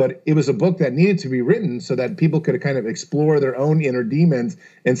personality, but it was a book that needed to be written so that people could kind of explore their own inner demons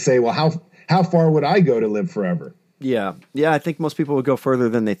and say, well, how far would I go to live forever? Yeah, I think most people would go further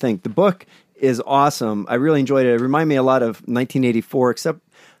than they think. The book is awesome. I really enjoyed it. It reminded me a lot of 1984, except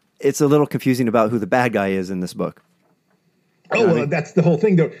it's a little confusing about who the bad guy is in this book. Well, that's the whole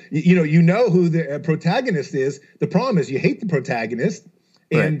thing, though. You know who the protagonist is. The problem is you hate the protagonist,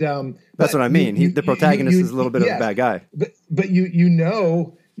 and that's what I mean. The protagonist is a little bit of a bad guy, but you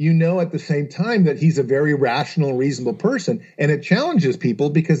know at the same time that he's a very rational, reasonable person, and it challenges people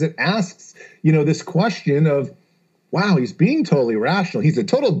because it asks this question of, wow, he's being totally rational. He's a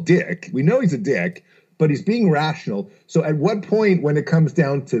total dick. We know he's a dick, but he's being rational. So at what point, when it comes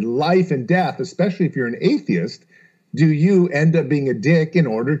down to life and death, especially if you're an atheist, do you end up being a dick in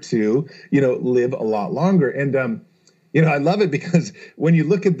order to, live a lot longer? And, I love it because when you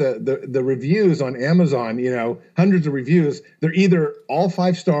look at the reviews on Amazon, hundreds of reviews, they're either all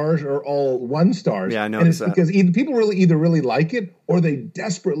 5 stars or all 1 stars. Yeah, I noticed that. Because people really like it or they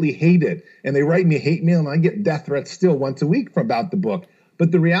desperately hate it. And they write me hate mail and I get death threats still once a week about the book.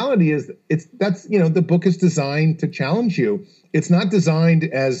 But the reality is the book is designed to challenge you. It's not designed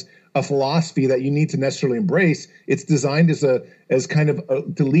as a philosophy that you need to necessarily embrace. It's designed as kind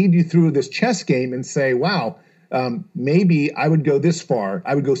of to lead you through this chess game and say, wow, maybe I would go this far.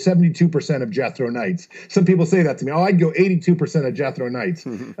 I would go 72% of Jethro Knights. Some people say that to me. Oh, I'd go 82% of Jethro Knights.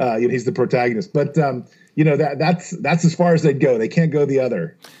 He's the protagonist. But, that's as far as they'd go. They can't go the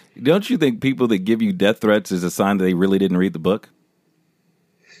other. Don't you think people that give you death threats is a sign that they really didn't read the book?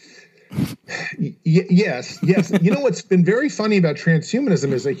 Yes. What's been very funny about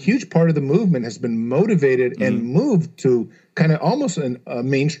transhumanism is a huge part of the movement has been motivated and moved to kind of almost a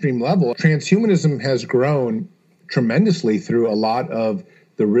mainstream level. Transhumanism has grown tremendously through a lot of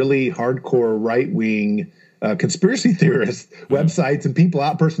the really hardcore right-wing conspiracy theorists websites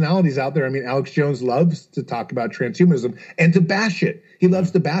and personalities out there. I mean, Alex Jones loves to talk about transhumanism and to bash it. He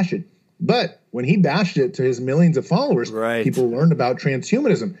loves to bash it. But when he bashed it to his millions of followers, people learned about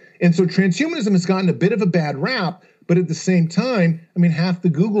transhumanism. And so transhumanism has gotten a bit of a bad rap, but at the same time, I mean, half the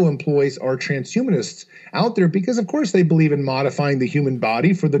Google employees are transhumanists out there because, of course, they believe in modifying the human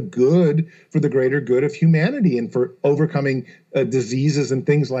body for the greater good of humanity and for overcoming diseases and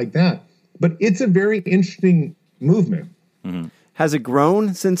things like that. But it's a very interesting movement. Mm-hmm. Has it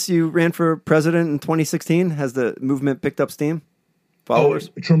grown since you ran for president in 2016? Has the movement picked up steam? Followers?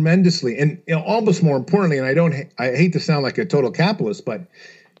 Oh, tremendously. And almost more importantly, and I hate to sound like a total capitalist, but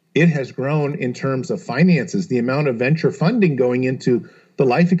it has grown in terms of finances. The amount of venture funding going into the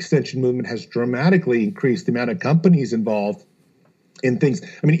life extension movement has dramatically increased. The amount of companies involved in things.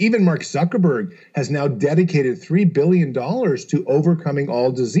 I mean, even Mark Zuckerberg has now dedicated $3 billion to overcoming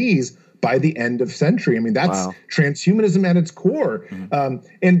all disease by the end of century. I mean, that's transhumanism at its core. Mm-hmm.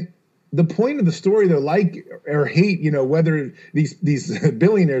 And the point of the story, though, like or hate, whether these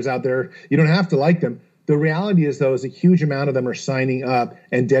billionaires out there, you don't have to like them. The reality is, though, is a huge amount of them are signing up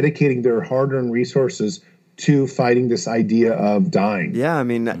and dedicating their hard-earned resources to fighting this idea of dying. Yeah, I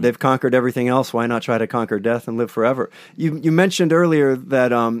mean, they've conquered everything else. Why not try to conquer death and live forever? You mentioned earlier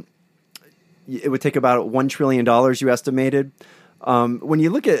that it would take about $1 trillion, you estimated. When you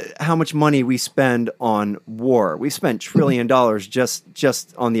look at how much money we spend on war, we spent $1 trillion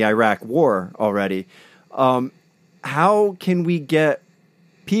just on the Iraq war already. How can we get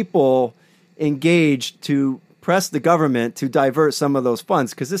people engaged to press the government to divert some of those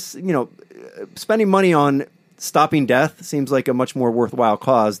funds, because this, spending money on stopping death seems like a much more worthwhile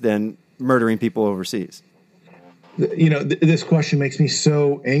cause than murdering people overseas. This question makes me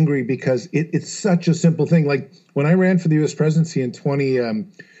so angry because it's such a simple thing. Like when I ran for the U.S. presidency in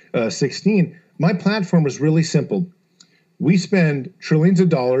 2016, my platform was really simple. We spend trillions of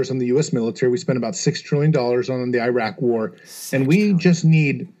dollars on the U.S. military. We spend about $6 trillion on the Iraq war. And we just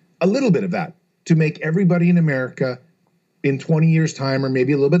need a little bit of that to make everybody in America in 20 years' time, or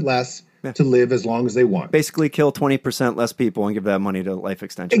maybe a little bit less, to live as long as they want. Basically kill 20% less people and give that money to life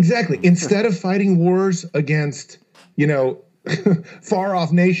extension. Exactly. Instead of fighting wars against, far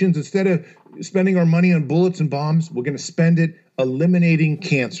off nations, instead of spending our money on bullets and bombs, we're going to spend it eliminating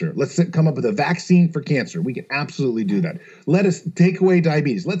cancer. Let's come up with a vaccine for cancer. We can absolutely do that. Let us take away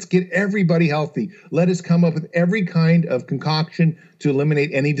diabetes. Let's get everybody healthy. Let us come up with every kind of concoction to eliminate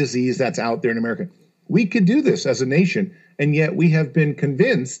any disease that's out there in America. We could do this as a nation, and yet we have been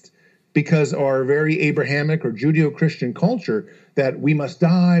convinced, because our very Abrahamic or Judeo-Christian culture, that we must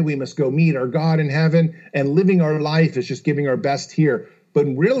die, we must go meet our God in heaven, and living our life is just giving our best here. But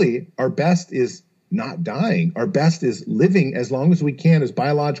really, our best is not dying. Our best is living as long as we can as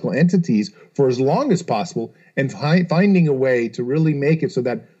biological entities for as long as possible, and finding a way to really make it so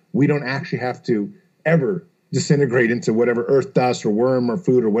that we don't actually have to ever disintegrate into whatever earth dust or worm or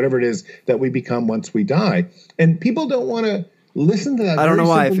food or whatever it is that we become once we die. And people don't want to listen to that. I don't know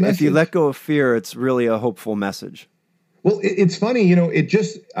why. If you let go of fear, it's really a hopeful message. Well, it's funny,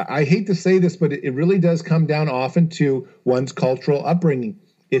 I hate to say this, but it really does come down often to one's cultural upbringing.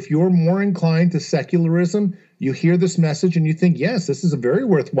 If you're more inclined to secularism, you hear this message and you think, yes, this is a very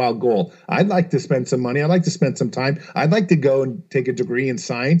worthwhile goal. I'd like to spend some money. I'd like to spend some time. I'd like to go and take a degree in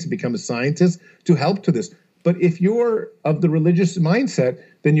science and become a scientist to help to this. But if you're of the religious mindset,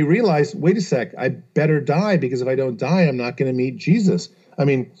 then you realize, wait a sec, I better die, because if I don't die, I'm not going to meet Jesus. I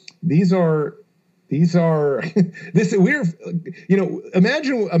mean, we're,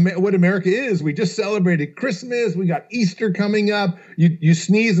 imagine what America is. We just celebrated Christmas. We got Easter coming up. You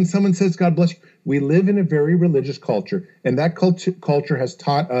sneeze and someone says, God bless you. We live in a very religious culture, and that culture has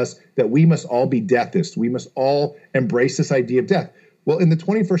taught us that we must all be deathists. We must all embrace this idea of death. Well, in the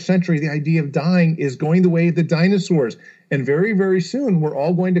 21st century, the idea of dying is going the way of the dinosaurs. And very, very soon, we're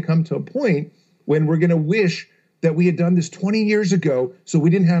all going to come to a point when we're going to wish that we had done this 20 years ago, so we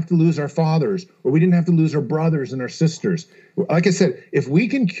didn't have to lose our fathers, or we didn't have to lose our brothers and our sisters. Like I said, if we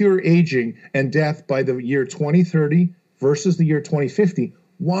can cure aging and death by the year 2030 versus the year 2050,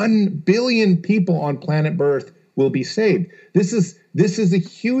 1 billion people on planet Earth will be saved. This is a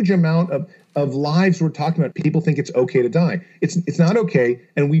huge amount of lives we're talking about. People think it's okay to die. It's not okay,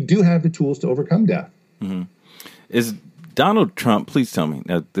 and we do have the tools to overcome death. Mm-hmm. Is Donald Trump, please tell me,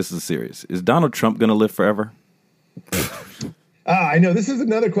 now this is serious, is Donald Trump going to live forever? I know. This is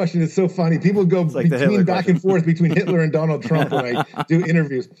another question that's so funny. People go back and forth between Hitler and Donald Trump when I do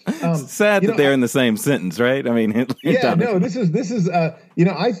interviews. It's sad that they're in the same sentence, right? I mean, this is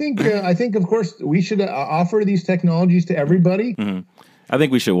I think of course we should offer these technologies to everybody. Mm-hmm. I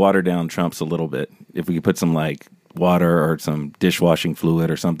think we should water down Trump's a little bit. If we could put some water or some dishwashing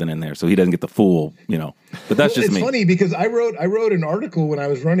fluid or something in there, so he doesn't get the full, But that's just me. It's funny because I wrote an article when I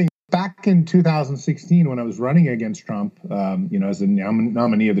was running back in 2016 when I was running against Trump, as a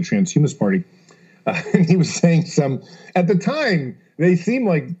nominee of the Transhumanist Party. And he was saying at the time, they seemed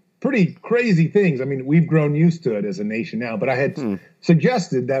like pretty crazy things. I mean, we've grown used to it as a nation now, but I had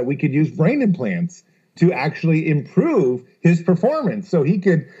suggested that we could use brain implants to actually improve his performance so he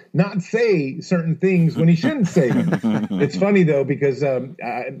could not say certain things when he shouldn't say them. It's funny, though, because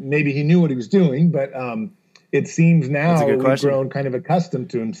maybe he knew what he was doing, but it seems now we've grown kind of accustomed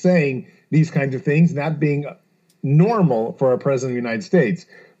to him saying these kinds of things, not being normal for a president of the United States.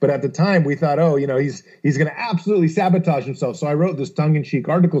 But at the time, we thought, he's going to absolutely sabotage himself. So I wrote this tongue-in-cheek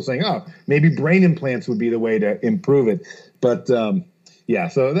article saying, maybe brain implants would be the way to improve it. But yeah,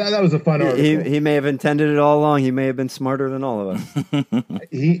 so that was a fun article. He may have intended it all along. He may have been smarter than all of us.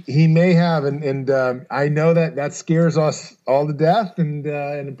 he may have, and I know that scares us all to death, and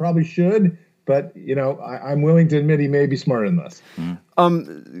it probably should. But I'm willing to admit he may be smarter than us.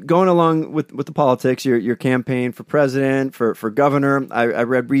 Going along with the politics, your campaign for president, for governor. I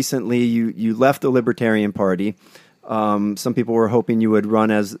read recently you left the Libertarian Party. Some people were hoping you would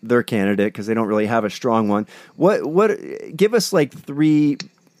run as their candidate because they don't really have a strong one. What? Give us like 3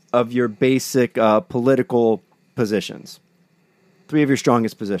 of your basic political positions. 3 of your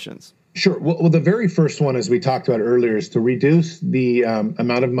strongest positions. Sure. Well, the very first one, as we talked about earlier, is to reduce the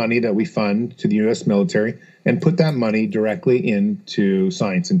amount of money that we fund to the U.S. military and put that money directly into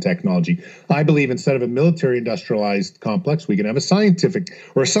science and technology. I believe instead of a military industrialized complex, we can have a scientific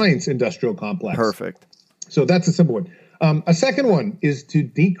or a science industrial complex. Perfect. So that's a simple one. A second one is to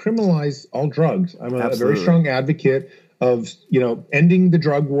decriminalize all drugs. I'm a very strong advocate of, ending the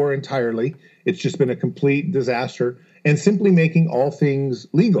drug war entirely. It's just been a complete disaster, and simply making all things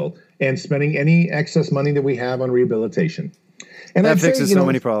legal and spending any excess money that we have on rehabilitation. And that fixes so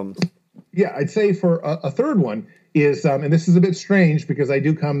many problems. Yeah, I'd say for a third one is, and this is a bit strange because I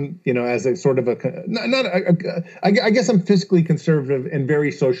do come, as a sort of I guess I'm fiscally conservative and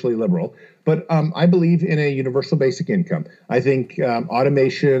very socially liberal, but I believe in a universal basic income. I think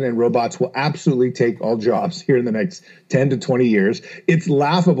automation and robots will absolutely take all jobs here in the next 10 to 20 years. It's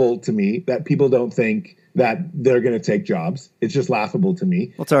laughable to me that people don't think that they're going to take jobs. It's just laughable to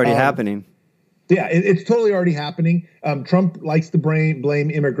me. Well, it's already happening. Yeah, it's totally already happening. Trump likes to blame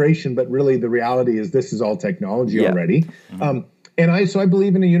immigration, but really the reality is this is all technology already. Mm-hmm. And I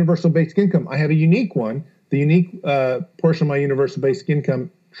believe in a universal basic income. I have a unique one. The unique portion of my universal basic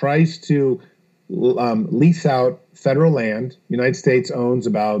income tries to lease out federal land. United States owns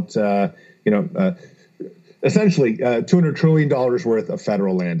about essentially $200 trillion worth of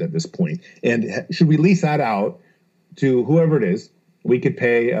federal land at this point. And should we lease that out to whoever it is, we could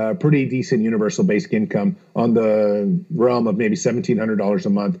pay a pretty decent universal basic income on the realm of maybe $1,700 a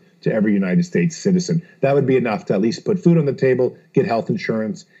month to every United States citizen. That would be enough to at least put food on the table, get health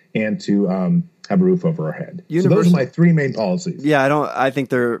insurance, and to have a roof over our head. So those are my three main policies. Yeah, I think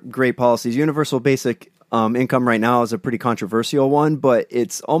they're great policies. Universal basic income right now is a pretty controversial one, but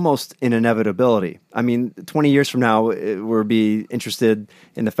it's almost an inevitability. I mean, 20 years from now, we'll be interested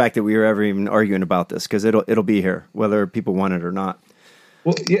in the fact that we were ever even arguing about this, because it'll be here, whether people want it or not.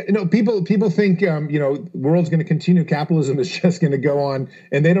 Well, yeah, people think, the world's going to continue. Capitalism is just going to go on,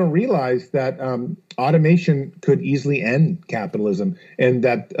 and they don't realize that automation could easily end capitalism, and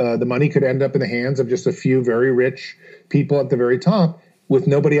that the money could end up in the hands of just a few very rich people at the very top, with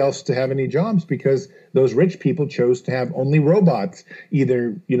nobody else to have any jobs, because those rich people chose to have only robots,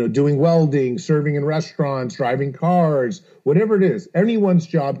 either doing welding, serving in restaurants, driving cars, whatever it is. Anyone's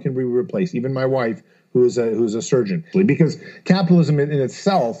job can be replaced. Even my wife, who's a surgeon, because capitalism in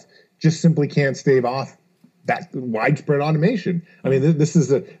itself just simply can't stave off that widespread automation. I mean, this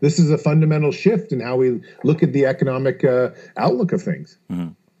is a fundamental shift in how we look at the economic outlook of things.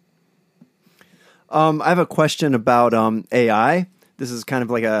 Mm-hmm. I have a question about AI. This is kind of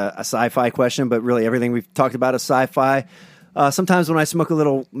like a sci-fi question, but really everything we've talked about is sci-fi. Sometimes when I smoke a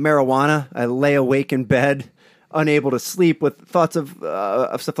little marijuana, I lay awake in bed, unable to sleep, with thoughts of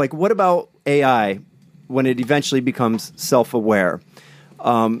stuff like, what about AI when it eventually becomes self-aware?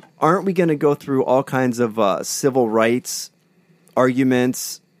 Aren't we going to go through all kinds of civil rights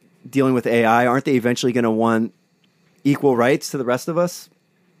arguments dealing with AI? Aren't they eventually going to want equal rights to the rest of us?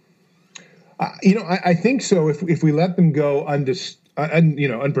 I think so. If we let them go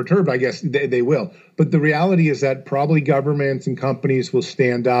unperturbed, I guess they will. But the reality is that probably governments and companies will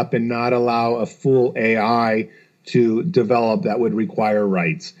stand up and not allow a full AI to develop that would require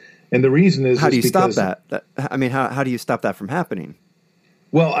rights. And the reason is, how do you stop that? I mean, how do you stop that from happening?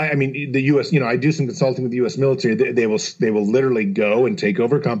 Well, I mean, the U.S. I do some consulting with the U.S. military. They will literally go and take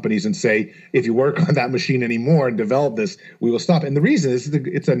over companies and say, if you work on that machine anymore and develop this, we will stop. And the reason is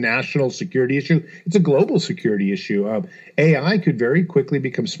it's a national security issue. It's a global security issue. AI could very quickly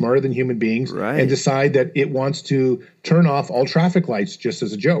become smarter than human beings, right, and decide that it wants to turn off all traffic lights just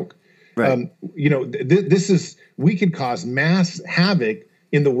as a joke. Right. We could cause mass havoc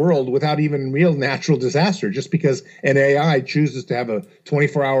in the world without even real natural disaster, just because an AI chooses to have a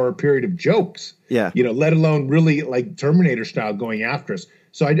 24-hour period of jokes. Yeah. Let alone really like Terminator style going after us.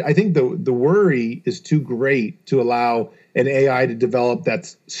 So I think the worry is too great to allow an AI to develop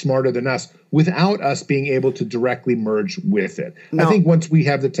that's smarter than us without us being able to directly merge with it. No. I think once we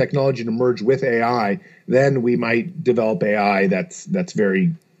have the technology to merge with AI, then we might develop AI that's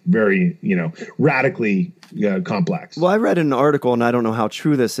very, very, radically complex. Well, I read an article, and I don't know how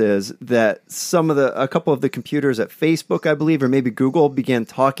true this is, that a couple of the computers at Facebook, I believe, or maybe Google, began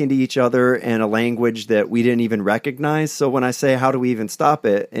talking to each other in a language that we didn't even recognize. So when I say, how do we even stop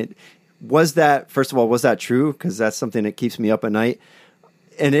it? Was that true? Because that's something that keeps me up at night.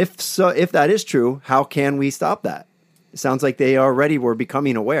 And if that is true, how can we stop that? It sounds like they already were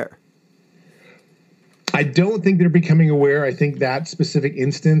becoming aware. I don't think they're becoming aware. I think that specific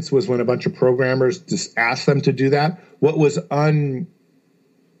instance was when a bunch of programmers just asked them to do that. What was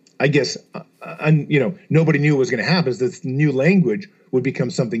nobody knew what was going to happen. Is this new language would become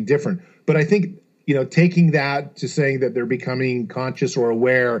something different. But I think, taking that to saying that they're becoming conscious or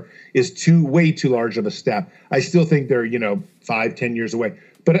aware is way too large of a step. I still think they're, 5-10 years away.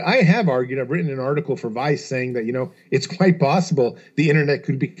 But I have argued, I've written an article for Vice saying that, it's quite possible the internet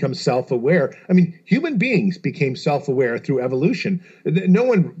could become self-aware. I mean, human beings became self-aware through evolution. No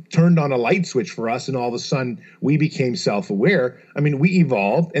one turned on a light switch for us and all of a sudden we became self-aware. I mean, we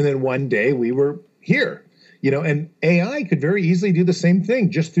evolved and then one day we were here. And AI could very easily do the same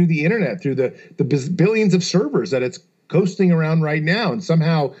thing just through the internet, through the billions of servers that it's coasting around right now. And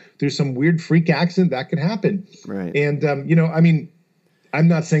somehow through some weird freak accident that could happen. Right. And, I'm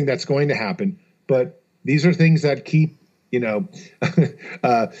not saying that's going to happen, but these are things that keep,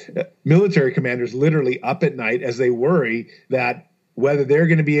 military commanders literally up at night as they worry that whether they're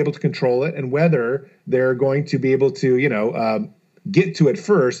going to be able to control it and whether they're going to be able to, get to it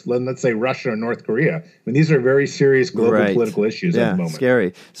first, let's say Russia or North Korea. I mean, these are very serious global political issues at the moment.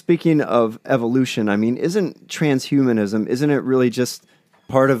 Scary. Speaking of evolution, I mean, isn't transhumanism, isn't it really just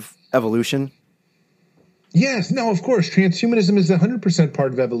part of evolution? Yes, no, of course. Transhumanism is 100%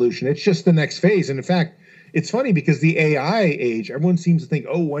 part of evolution. It's just the next phase. And in fact, it's funny because the AI age, everyone seems to think,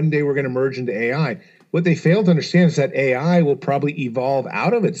 one day we're going to merge into AI. What they fail to understand is that AI will probably evolve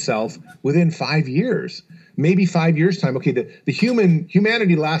out of itself within 5 years. Maybe 5 years' time. Okay, the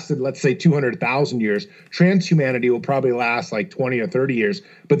humanity lasted, let's say, 200,000 years. Transhumanity will probably last like 20 or 30 years,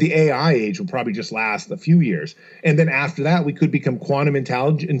 but the AI age will probably just last a few years. And then after that, we could become quantum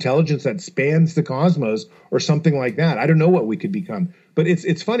intelligence that spans the cosmos or something like that. I don't know what we could become. But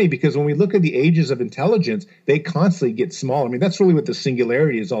it's funny because when we look at the ages of intelligence, they constantly get smaller. I mean, that's really what the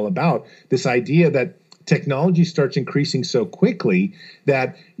singularity is all about, this idea that technology starts increasing so quickly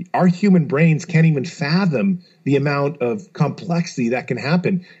that our human brains can't even fathom the amount of complexity that can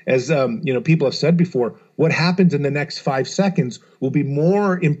happen. As people have said before, what happens in the next 5 seconds will be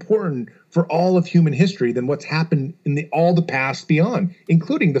more important for all of human history than what's happened in all the past beyond,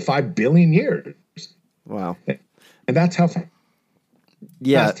 including the 5 billion years. Wow. And that's how fast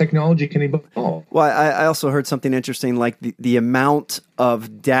technology can evolve. Well, I also heard something interesting, like the amount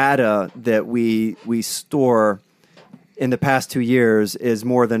of data that we store in the past 2 years is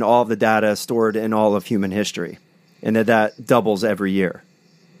more than all of the data stored in all of human history, and that doubles every year.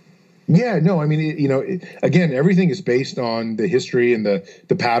 Yeah, no, I mean, again, everything is based on the history and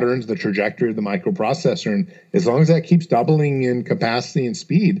the patterns, the trajectory of the microprocessor. And as long as that keeps doubling in capacity and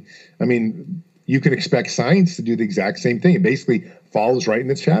speed, I mean, you can expect science to do the exact same thing. It basically follows right in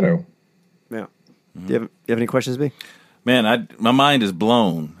its shadow. Yeah. Mm-hmm. Do you have any questions, B? Man, my mind is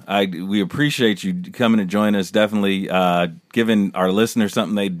blown. We appreciate you coming to join us. Definitely giving our listeners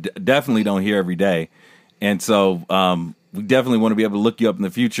something they definitely don't hear every day. And so we definitely want to be able to look you up in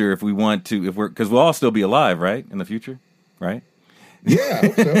the future if we want to, because we'll all still be alive, right? In the future, right? Yeah, I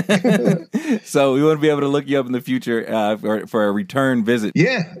hope so. So we want to be able to look you up in the future for a return visit.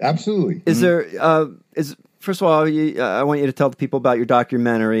 Yeah, absolutely. Is there first of all, I want you to tell the people about your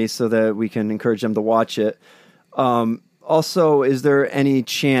documentary so that we can encourage them to watch it. Also, is there any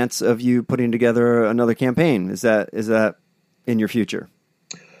chance of you putting together another campaign? Is that in your future?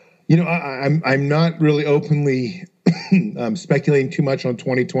 I'm not really openly speculating too much on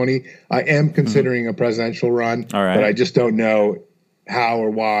 2020. I am considering a presidential run, all right, but I just don't know how or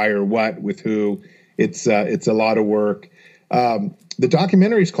why or what with who. It's a lot of work. The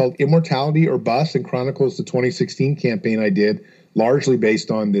documentary is called Immortality or Bust and chronicles the 2016 campaign I did, largely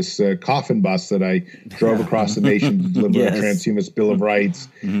based on this coffin bus that I drove across the nation to deliver a transhumanist Bill of Rights.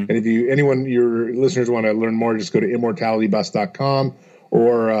 Mm-hmm. And if your listeners want to learn more, just go to immortalitybus.com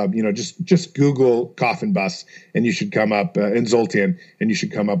or just Google coffin bus and you should come up and Zoltan, and you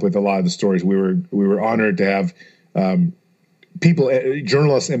should come up with a lot of the stories. We were honored to have people,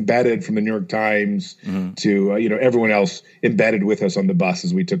 journalists embedded from the New York Times to everyone else embedded with us on the bus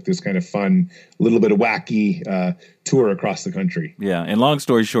as we took this kind of fun, little bit of wacky tour across the country. Yeah, and long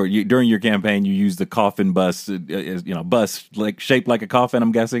story short, during your campaign, you used the coffin bus, bus like shaped like a coffin.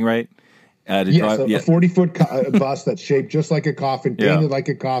 I'm guessing, right? A 40-foot bus that's shaped just like a coffin, painted like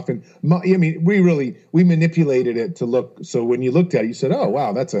a coffin. I mean, we manipulated it to look. So when you looked at it, you said, "Oh,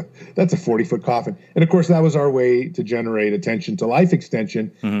 wow, that's a 40-foot coffin." And of course, that was our way to generate attention to life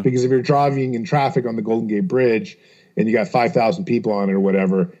extension. Mm-hmm. Because if you're driving in traffic on the Golden Gate Bridge and you got 5,000 people on it or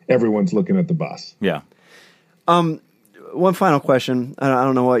whatever, everyone's looking at the bus. Yeah. One final question. I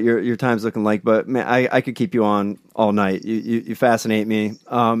don't know what your time's looking like, but man, I could keep you on all night. You fascinate me.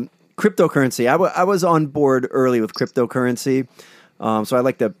 Cryptocurrency. I was on board early with cryptocurrency, so I'd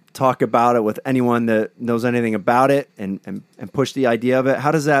like to talk about it with anyone that knows anything about it and push the idea of it.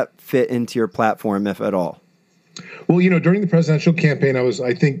 How does that fit into your platform, if at all? Well, during the presidential campaign, I was,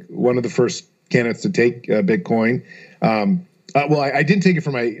 I think, one of the first candidates to take Bitcoin. I didn't take it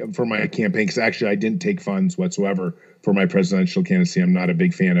for my campaign because actually I didn't take funds whatsoever for my presidential candidacy. I'm not a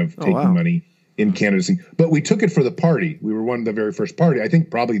big fan of taking money in candidacy, but we took it for the party. We were one of the very first party, I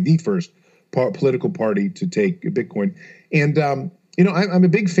think probably the first political party to take Bitcoin. And, I'm a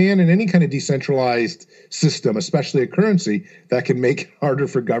big fan in any kind of decentralized system, especially a currency that can make it harder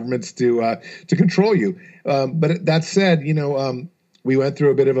for governments to control you. But that said, we went through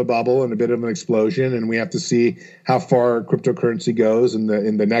a bit of a bubble and a bit of an explosion, and we have to see how far cryptocurrency goes in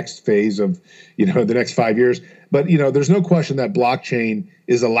the next phase of, the next 5 years. But, there's no question that blockchain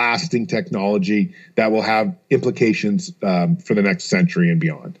is a lasting technology that will have implications for the next century and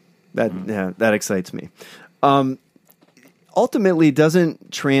beyond. That excites me. Ultimately,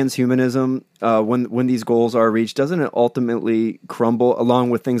 doesn't transhumanism, when these goals are reached, doesn't it ultimately crumble,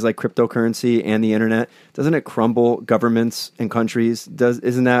 along with things like cryptocurrency and the internet? Doesn't it crumble governments and countries?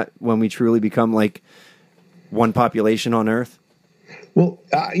 Isn't that when we truly become like one population on Earth? Well,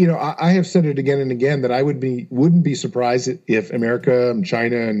 I have said it again and again that I wouldn't be surprised if America and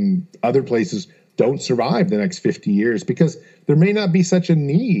China and other places don't survive the next 50 years because there may not be such a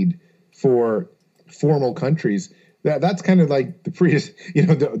need for formal countries. That's kind of like the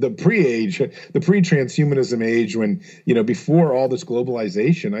pre-age, the pre-transhumanism age when, before all this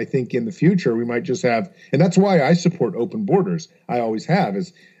globalization. I think in the future we might just have, and that's why I support open borders. I always have,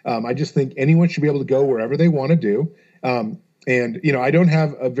 I just think anyone should be able to go wherever they want to do. I don't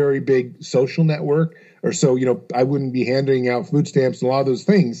have a very big social network, or so, I wouldn't be handing out food stamps and a lot of those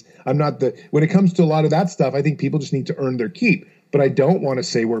things. When it comes to a lot of that stuff, I think people just need to earn their keep. But I don't want to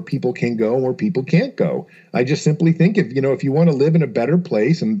say where people can go and where people can't go. I just simply think if you want to live in a better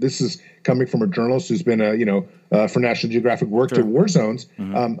place, and this is coming from a journalist who's been for National Geographic worked in war zones.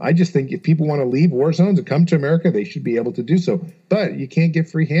 Mm-hmm. I just think if people want to leave war zones and come to America, they should be able to do so. But you can't get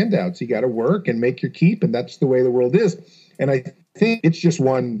free handouts. You got to work and make your keep, and that's the way the world is. And I think it's just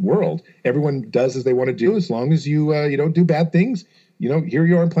one world. Everyone does as they want to do, as long as you don't do bad things. Here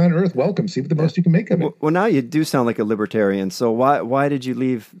you are on planet Earth. Welcome. See what the most you can make of it. Well, now you do sound like a libertarian. So why did you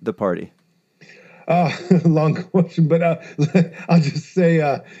leave the party? Long question, but I'll just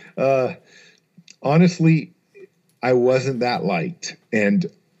say, honestly, I wasn't that liked, and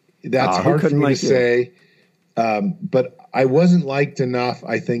that's hard for me to say. But I wasn't liked enough,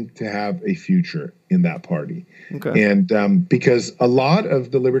 I think, to have a future in that party. Okay. And because a lot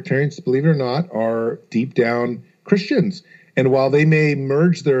of the libertarians, believe it or not, are deep down Christians. And while they may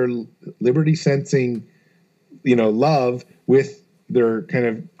merge their liberty sensing, love with their kind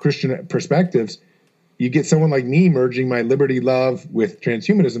of Christian perspectives, you get someone like me merging my liberty love with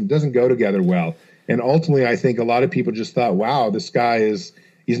transhumanism doesn't go together well. And ultimately, I think a lot of people just thought, wow, this guy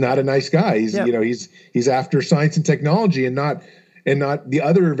he's not a nice guy. He's after science and technology and not the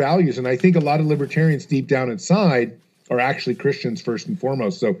other values. And I think a lot of libertarians deep down inside are actually Christians first and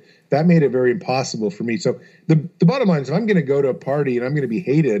foremost. So that made it very impossible for me. So the bottom line is, if I'm going to go to a party and I'm going to be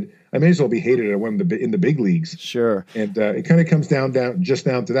hated, I may as well be hated at in the big leagues. Sure. And it kind of comes down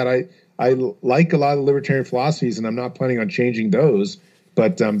to that. I like a lot of libertarian philosophies, and I'm not planning on changing those.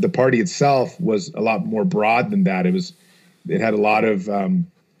 But the party itself was a lot more broad than that. It had a lot of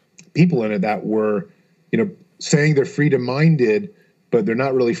people in it that were, saying they're freedom-minded, but they're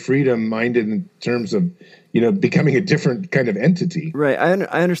not really freedom-minded in terms of, becoming a different kind of entity. Right.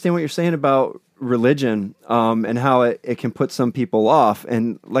 I understand what you're saying about religion and how it can put some people off.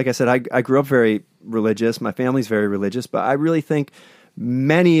 And like I said, I grew up very religious. My family's very religious, but I really think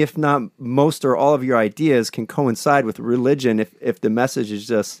many, if not most or all of your ideas can coincide with religion if the message is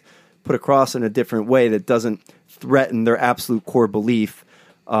just put across in a different way that doesn't threaten their absolute core belief.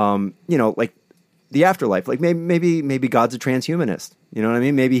 Like the afterlife. Like maybe God's a transhumanist. You know what I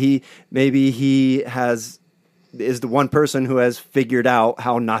mean? Maybe he is the one person who has figured out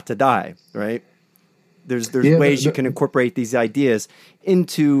how not to die, right? There's ways you can incorporate these ideas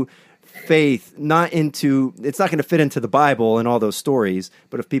into faith, it's not going to fit into the Bible and all those stories,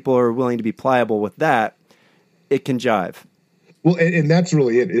 but if people are willing to be pliable with that, it can jive. Well, and that's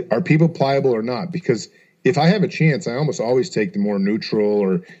really it. Are people pliable or not? Because if I have a chance, I almost always take the more neutral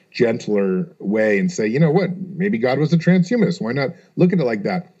or gentler way and say, you know what, maybe God was a transhumanist. Why not look at it like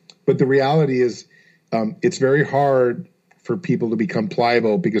that? But the reality is, it's very hard for people to become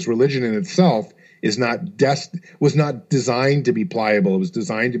pliable because religion in itself was not designed to be pliable. It was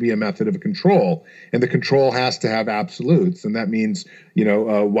designed to be a method of control, and the control has to have absolutes, and that means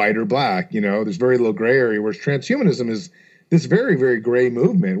white or black. There's very little gray area. Whereas transhumanism is this very, very gray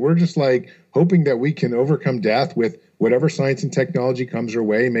movement. We're just like hoping that we can overcome death with whatever science and technology comes our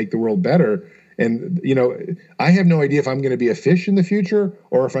way, make the world better. And, I have no idea if I'm going to be a fish in the future,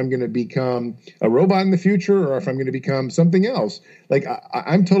 or if I'm going to become a robot in the future, or if I'm going to become something else. Like,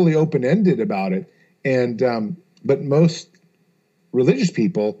 I'm totally open-ended about it. And, but most religious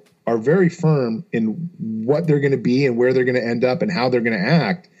people are very firm in what they're going to be and where they're going to end up and how they're going to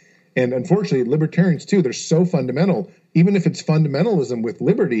act. And unfortunately, libertarians too, they're so fundamental. Even if it's fundamentalism with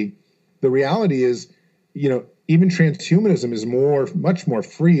liberty, the reality is, even transhumanism is much more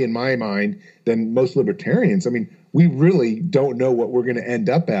free in my mind than most libertarians. I mean, we really don't know what we're going to end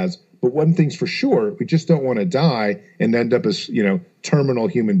up as. But one thing's for sure, we just don't want to die and end up as, terminal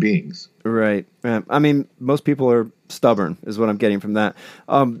human beings. Right. I mean, most people are stubborn is what I'm getting from that.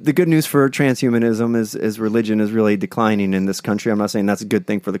 The good news for transhumanism is religion is really declining in this country. I'm not saying that's a good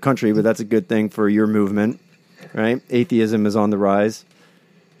thing for the country, but that's a good thing for your movement, right? Atheism is on the rise.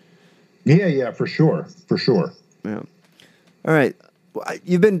 Yeah, for sure. Yeah. All right.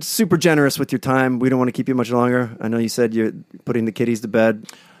 You've been super generous with your time. We don't want to keep you much longer. I know you said you're putting the kiddies to bed.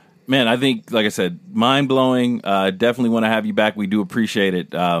 Man, I think, like I said, mind-blowing. Definitely want to have you back. We do appreciate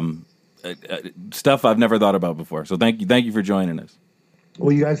it. Stuff I've never thought about before. So thank you for joining us.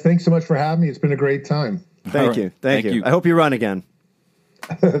 Well, you guys, thanks so much for having me. It's been a great time. Thank you. Thank you. I hope you run again.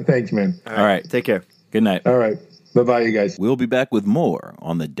 Thanks, man. All right. Take care. Good night. All right. Bye-bye, you guys. We'll be back with more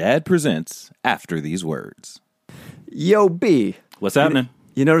on The Dad Presents after these words. Yo, B. What's happening?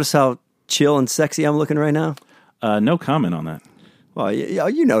 You notice how chill and sexy I'm looking right now? No comment on that. Well,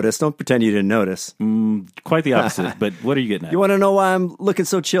 you noticed. Don't pretend you didn't notice. Quite the opposite, but what are you getting at? You want to know why I'm looking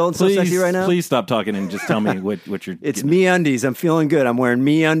so chill and so sexy right now? Please stop talking and just tell me what you're It's MeUndies. I'm feeling good. I'm wearing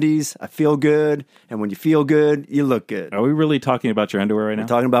MeUndies. I feel good. And when you feel good, you look good. Are we really talking about your underwear right now? I'm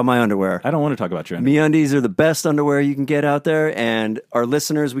talking about my underwear. I don't want to talk about your underwear. MeUndies are the best underwear you can get out there. And our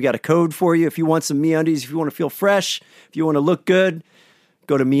listeners, we got a code for you. If you want some MeUndies, if you want to feel fresh, if you want to look good,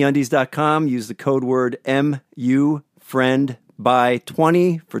 go to MeUndies.com. Use the code word MUFriend. Buy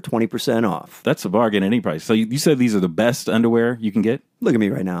 20 for 20% off. That's a bargain at any price. So you said these are the best underwear you can get? Look at me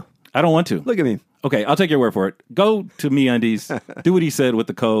right now. I don't want to. Look at me. Okay, I'll take your word for it. Go to MeUndies. Do what he said with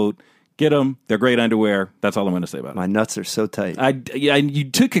the code. Get them. They're great underwear. That's all I'm going to say about it. My nuts are so tight.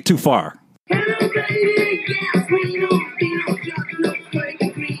 You took it too far.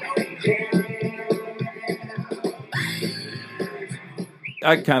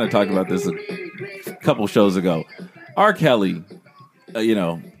 I kind of talked about this a couple shows ago. R. Kelly,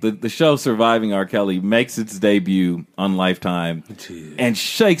 the show Surviving R. Kelly makes its debut on Lifetime and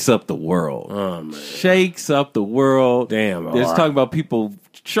shakes up the world. Oh, man. Shakes up the world. Damn. There's talking about people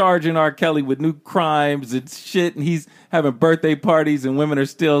charging R. Kelly with new crimes and shit, and he's having birthday parties, and women are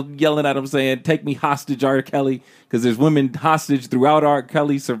still yelling at him saying, "Take me hostage, R. Kelly," because there's women hostage throughout R.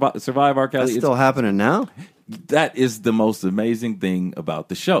 Kelly, Survive R. Kelly. That's still happening now? That is the most amazing thing about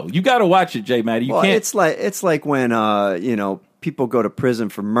the show. You got to watch it, Jay Maddie. You can't. It's like when people go to prison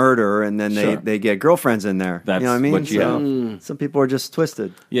for murder and then they get girlfriends in there. That's you know what I mean? what you have. Some people are just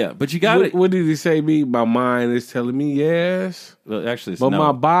twisted. Yeah, but you got it. What did he say? My mind is telling me yes. Well, actually, it's but no.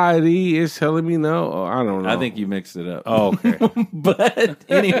 my body is telling me no. Oh, I don't know. I think you mixed it up. Oh, okay. But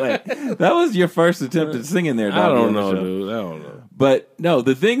anyway, that was your first attempt at singing there. I don't know, dude. I don't know. But no,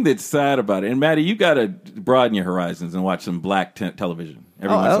 the thing that's sad about it, and Maddie, you got to broaden your horizons and watch some black television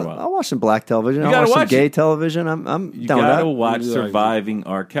every once in a while. I'll watch some black television. I'll watch some gay television. I'm down with that. You got to watch Surviving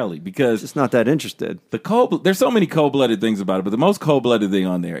R. Kelly because just not that interested. There's so many cold-blooded things about it, but the most cold-blooded thing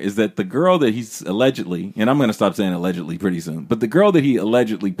on there is that the girl that he's allegedly, and I'm going to stop saying allegedly pretty soon, but the girl that he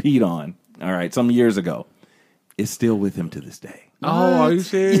allegedly peed on, all right, some years ago, is still with him to this day. Oh, are you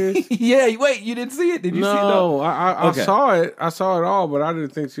serious? Yeah. Wait, you didn't see it? Did you see it? No, I saw it. I saw it all, but I didn't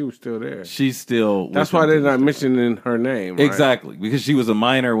think she was still there. She's still. That's why they're not mentioning her name. Right? Exactly, because she was a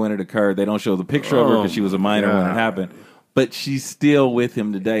minor when it occurred. They don't show the picture of her because she was a minor when it happened. But she's still with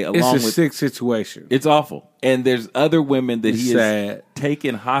him today. It's a sick situation. It's awful. And there's other women that he has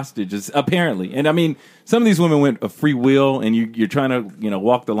taken hostages, apparently. And I mean, some of these women went a free will, and you're trying to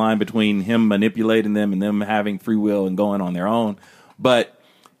walk the line between him manipulating them and them having free will and going on their own. But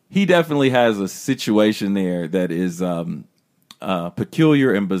he definitely has a situation there that is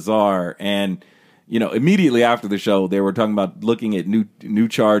peculiar and bizarre. And immediately after the show, they were talking about looking at new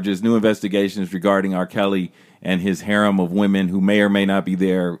charges, new investigations regarding R. Kelly and his harem of women who may or may not be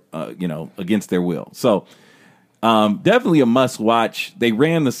there, against their will. So definitely a must watch. They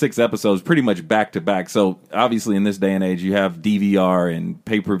ran the 6 episodes pretty much back to back. So obviously in this day and age, you have DVR and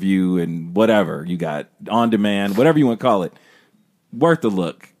pay-per-view and whatever you got on demand, whatever you want to call it. Worth a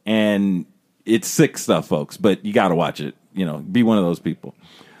look. And it's sick stuff, folks, but you got to watch it. be one of those people.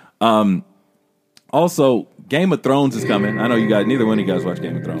 Also, Game of Thrones is coming. I know neither one of you guys watch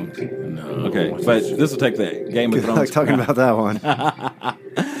Game of Thrones. No. Okay, but this will take the Game of Thrones. Talking about that one.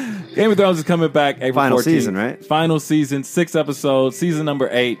 Game of Thrones is coming back April 14th. Final season, right? Final season, 6 episodes, season number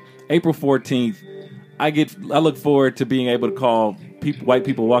 8, April 14th. I look forward to being able to call white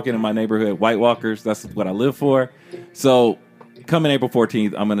people walking in my neighborhood White Walkers. That's what I live for. So coming April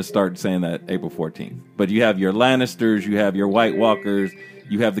 14th, I'm going to start saying that April 14th. But you have your Lannisters, you have your White Walkers,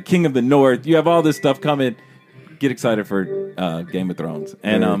 you have the King of the North, you have all this stuff coming. Get excited for Game of Thrones.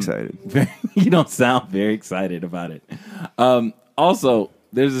 And very excited. You don't sound very excited about it. Also,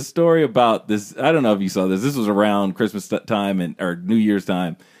 there's a story about this. I don't know if you saw this. This was around Christmas time or New Year's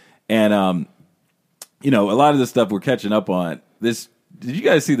time. And, a lot of this stuff we're catching up on. Did you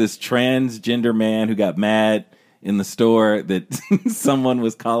guys see this transgender man who got mad in the store that someone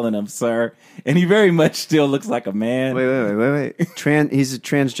was calling him sir? And he very much still looks like a man. Wait. He's a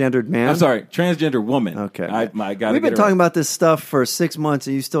transgendered man? I'm sorry, transgender woman. Okay. We've been talking about this stuff for 6 months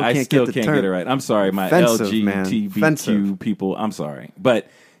and you still can't get the term. Get it right. I'm sorry, my Offensive, LGBTQ people. I'm sorry. But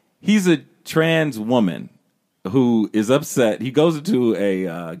he's a trans woman who is upset. He goes into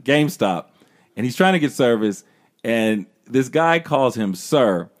a GameStop and he's trying to get service, and this guy calls him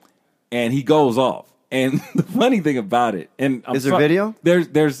sir, and he goes off. And the funny thing about it, and is there video?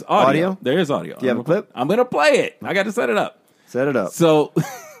 There's audio. There is audio. Do you have a clip? I'm going to play it. I got to set it up. Set it up. So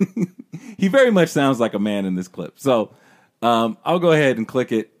he very much sounds like a man in this clip. So I'll go ahead and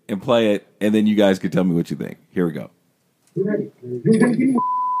click it and play it, and then you guys can tell me what you think. Here we go. You're ready. You're going to give me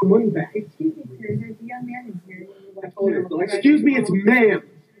money back. Excuse me, sir. There's a young man in here. Excuse me, it's ma'am.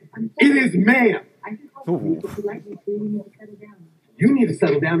 It is ma'am. I can call you politely, so you need to settle down. You need to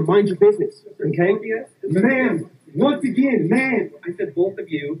settle down and mind your business, okay? Ma'am, once again, ma'am. I said both of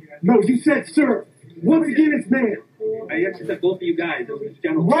you. No, you said sir. Once again, it's ma'am. I actually said both of you guys. It was just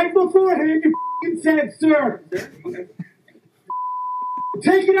general. Right beforehand, you f***ing said sir. Sir? Okay.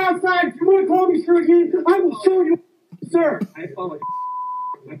 Take it outside. If you want to call me sir again, I will show you, sir. I apologize.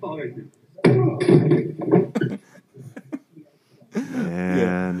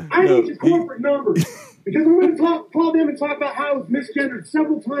 Man. I need your corporate number. Because I'm going to call them and talk about how it was misgendered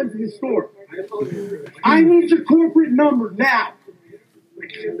several times in the store. I need your corporate number now.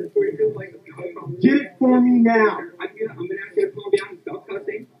 Get it for me now. I'm going to ask you to call me out and stop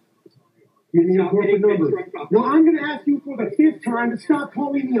cussing. Give me your corporate number. No, I'm going to ask you for the 5th time to stop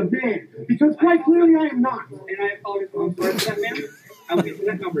calling me a man. Because quite clearly I am not. And I apologize for that, man. I'll get you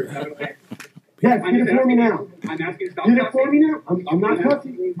that number. Is that okay? Yes, get it for me now. I'm asking you to stop. Get it for me now. I'm not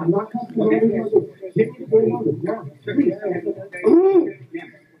cussing. I'm not cussing. Okay. Get me the number now. Please.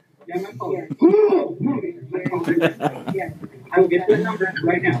 Yeah, my phone. I will get you the number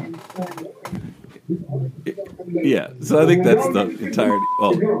right now. Yeah, so I think that's the entirety.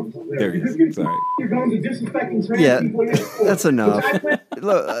 Oh, there he is. Sorry. Yeah, that's enough.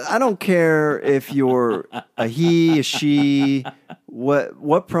 Look, I don't care if you're a he, a she,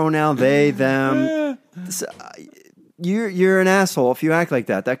 what pronoun they, them. You're an asshole if you act like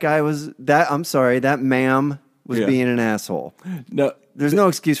that. That guy was that. I'm sorry, that ma'am was being an asshole. No. There's no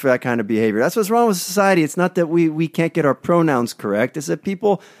excuse for that kind of behavior. That's what's wrong with society. It's not that we can't get our pronouns correct. It's that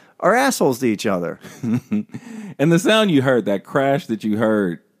people are assholes to each other. And the sound you heard, that crash that you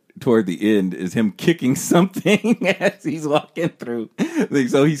heard toward the end, is him kicking something as he's walking through.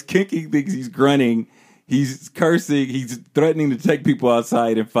 So he's kicking things, he's grunting, he's cursing, he's threatening to take people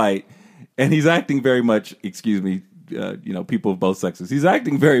outside and fight. And he's acting very much, people of both sexes. He's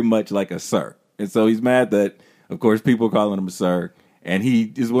acting very much like a sir. And so he's mad that, of course, people are calling him a sir. And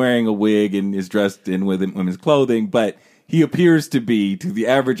he is wearing a wig and is dressed in women's clothing, but he appears to be, to the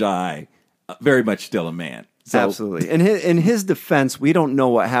average eye, very much still a man. So, absolutely. In his defense, we don't know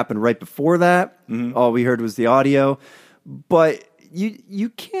what happened right before that. Mm-hmm. All we heard was the audio. But you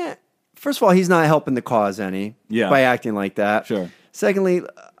can't... First of all, he's not helping the cause any by acting like that. Sure. Secondly,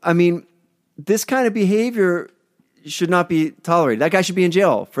 I mean, this kind of behavior should not be tolerated. That guy should be in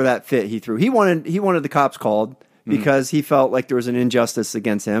jail for that fit he threw. He wanted the cops called because he felt like there was an injustice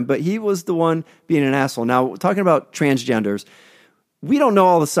against him, but he was the one being an asshole. Now, talking about transgenders, we don't know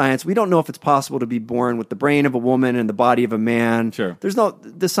all the science. We don't know if it's possible to be born with the brain of a woman and the body of a man. Sure.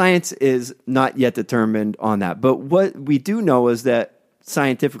 The science is not yet determined on that. But what we do know is that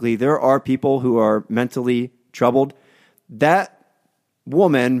scientifically, there are people who are mentally troubled. That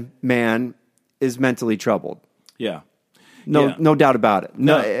man, is mentally troubled. Yeah. No doubt about it.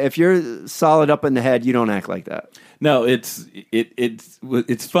 No, if you're solid up in the head, you don't act like that. No, it's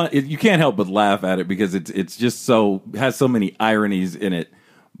fun. You can't help but laugh at it because it's just has so many ironies in it,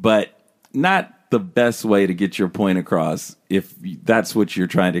 but not the best way to get your point across if that's what you're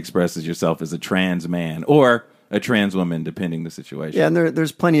trying to express as yourself as a trans man or a trans woman, depending the situation. Yeah, and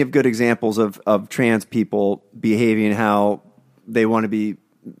there's plenty of good examples of trans people behaving how they want to be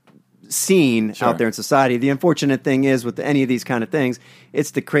seen out there in society. The unfortunate thing is with any of these kind of things,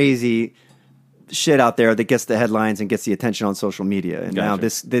 it's the crazy shit out there that gets the headlines and gets the attention on social media. And now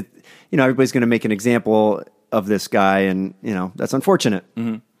everybody's going to make an example of this guy, and that's unfortunate.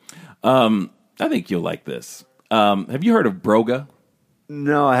 I think you'll like this. Have you heard of Broga?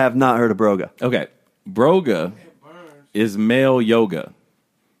 No, I have not heard of Broga. Okay. Broga is male yoga.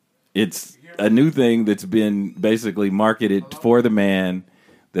 It's a new thing that's been basically marketed for the man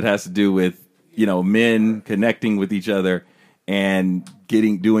that has to do with, men connecting with each other and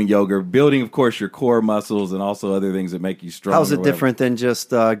doing yoga, building, of course, your core muscles and also other things that make you strong. How's it different than just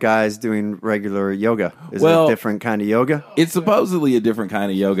guys doing regular yoga? Is it a different kind of yoga? It's supposedly a different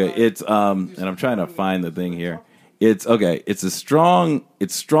kind of yoga. It's and I'm trying to find the thing here. It's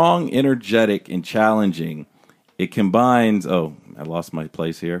strong, energetic, and challenging. It combines, I lost my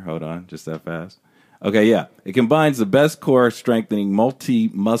place here. Hold on, just that fast. Okay, yeah. It combines the best core strengthening,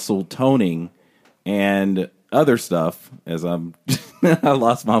 multi-muscle toning, and other stuff, as I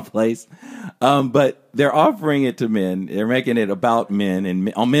lost my place. But they're offering it to men. They're making it about men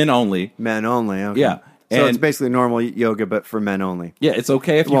and men only. Men only, okay. Yeah. So it's basically normal yoga, but for men only. Yeah, it's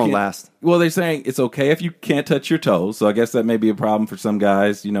okay if it won't last. Well, they're saying it's okay if you can't touch your toes. So I guess that may be a problem for some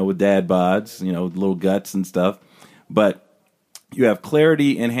guys, with dad bods, with little guts and stuff. But you have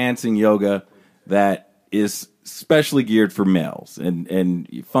clarity enhancing yoga that is specially geared for males and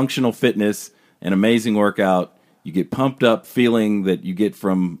functional fitness, an amazing workout. You get pumped up feeling that you get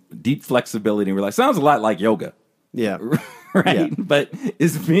from deep flexibility and relax. Sounds a lot like yoga. Yeah. Right? Yeah. But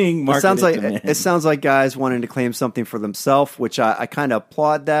it's being marketed to men. It sounds like guys wanting to claim something for themselves, which I kind of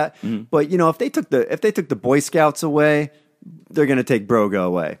applaud that. Mm-hmm. But, if they took the Boy Scouts away, they're going to take Broga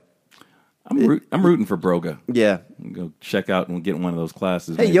away. I'm rooting for Broga. Yeah. Go check out and get one of those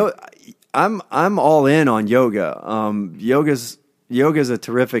classes. Hey, I'm all in on yoga. Yoga's a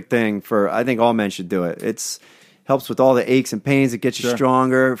terrific thing I think all men should do it. It's helps with all the aches and pains. It gets you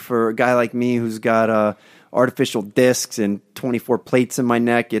stronger. For a guy like me who's got artificial discs and 24 plates in my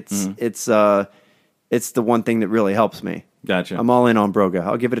neck, it's the one thing that really helps me. Gotcha. I'm all in on Broga.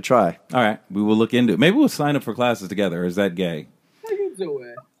 I'll give it a try. All right. We will look into it. Maybe we'll sign up for classes together. Or is that gay? How you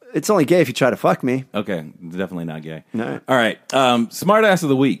doing? It's only gay if you try to fuck me. Okay. Definitely not gay. No. All right. Smart Ass of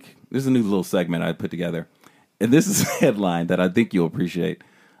the Week. This is a new little segment I put together. And this is a headline that I think you'll appreciate.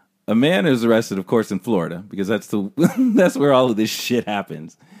 A man is arrested, of course, in Florida, because that's where all of this shit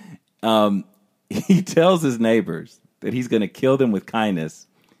happens. He tells his neighbors that he's going to kill them with kindness.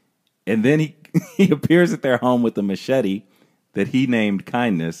 And then he appears at their home with a machete that he named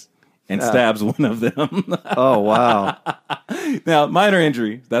Kindness and stabs one of them. Oh, wow. Now, minor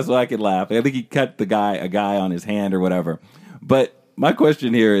injury. That's why I could laugh. I think he cut a guy on his hand or whatever. But my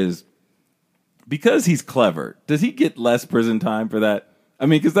question here is, because he's clever, does he get less prison time for that? I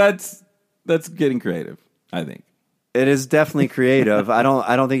mean, because that's getting creative, I think. It is definitely creative. I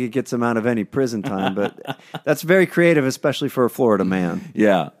don't think it gets him out of any prison time, but that's very creative, especially for a Florida man.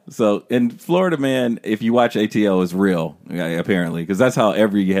 Yeah. So, and Florida man, if you watch ATL, is real, apparently, because that's how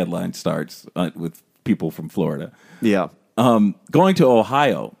every headline starts with people from Florida. Yeah. Going to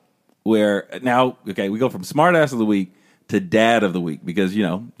Ohio, where now, we go from Smart Ass of the Week to Dad of the Week, because,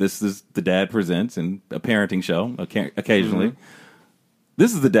 this is the Dad Presents and a parenting show occasionally. Mm-hmm.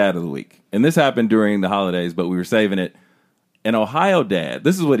 This is the Dad of the Week. And this happened during the holidays, but we were saving it. An Ohio dad,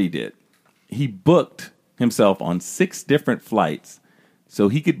 this is what he did. He booked himself on 6 different flights so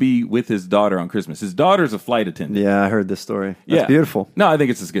he could be with his daughter on Christmas. His daughter's a flight attendant. Yeah, I heard this story. That's beautiful. No, I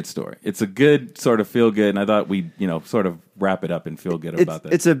think it's a good story. It's a good sort of feel good, and I thought we'd, sort of wrap it up and feel good about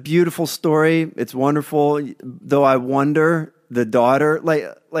that. It's a beautiful story. It's wonderful. Though I wonder, the daughter,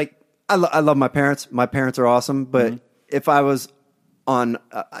 like I love my parents. My parents are awesome, but if I was on,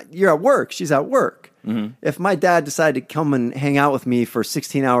 you're at work, she's at work. Mm-hmm. If my dad decided to come and hang out with me for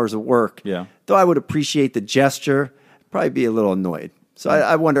 16 hours of work, though I would appreciate the gesture, I'd probably be a little annoyed. So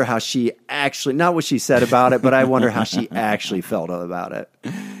I wonder how she actually, not what she said about it, but I wonder how she actually felt about it.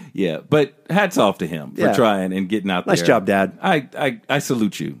 Yeah, but hats off to him for trying and getting out there. Nice job, Dad. I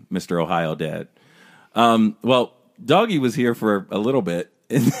salute you, Mr. Ohio Dad. Well, Doggy was here for a little bit,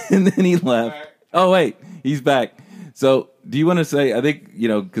 and then he left. Oh, wait, he's back. So do you want to say, I think,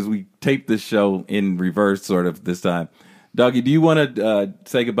 because we taped this show in reverse sort of this time. Doggy, do you want to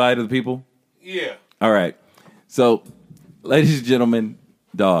say goodbye to the people? Yeah. All right. So, ladies and gentlemen,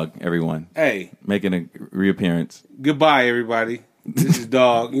 Dog, everyone. Hey. Making a reappearance. Goodbye, everybody. This is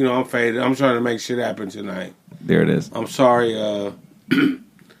Dog. You know, I'm faded. I'm trying to make shit happen tonight. There it is. I'm sorry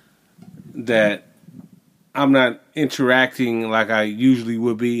that I'm not interacting like I usually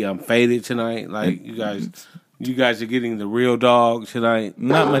would be. I'm faded tonight. Like you guys are getting the real Dog tonight.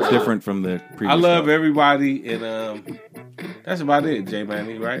 Not much different from the previous. I love everybody, and that's about it, J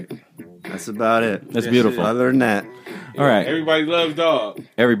Manny, right? That's about it. That's beautiful. Other than that, all right. Everybody loves Dog.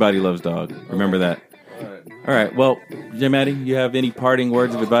 Everybody loves Dog. Remember that. All right. Well, J Maddie, you have any parting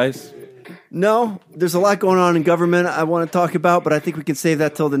words of advice? no, there's a lot going on in government I want to talk about, but I think we can save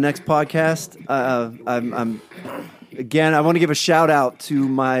that till the next podcast. Again, I want to give a shout out to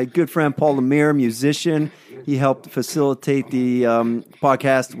my good friend Paul Lemire, musician. He helped facilitate the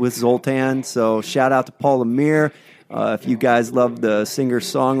podcast with Zoltan. So shout out to Paul Lemire. If you guys love the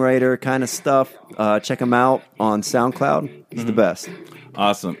singer-songwriter kind of stuff, check him out on SoundCloud. He's the best.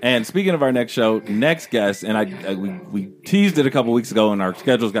 Awesome. And speaking of our next show, next guest, and we teased it a couple weeks ago and our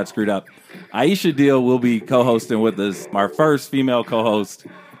schedules got screwed up. Aisha Deal will be co-hosting with us, our first female co-host.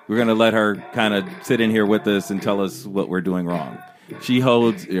 We're going to let her kind of sit in here with us and tell us what we're doing wrong. She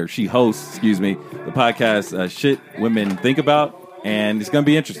hosts, the podcast Shit Women Think About, and it's going to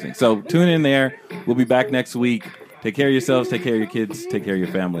be interesting. So tune in there. We'll be back next week. Take care of yourselves, take care of your kids, take care of your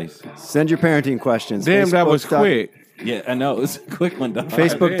families. Send your parenting questions. Damn, that was quick. Yeah, I know. It was a quick one, dog.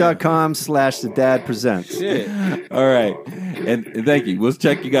 Facebook.com/thedadpresents. Shit. All right. And thank you. We'll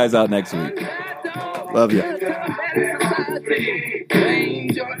check you guys out next week. Love you.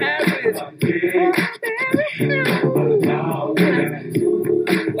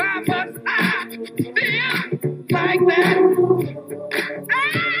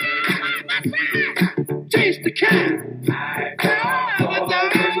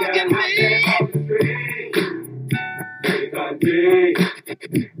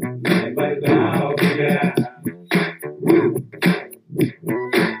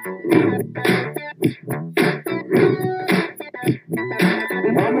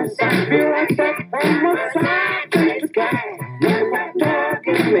 Why must I feel like that? Why must I chase the cat? The dog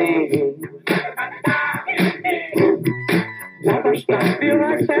in me. Why must I feel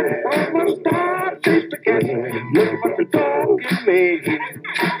like that? Why must I chase the cat? Why must I feel like that? Why must I chase the cat? Look what the dog in me.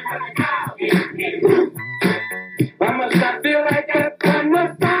 Why must I feel like that? Why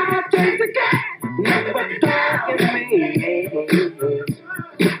must I chase the cat? Look what the dog in me.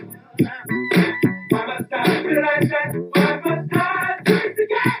 Why must I feel like that? Why must I chase the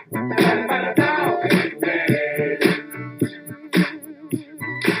cat? Look what the dog in me.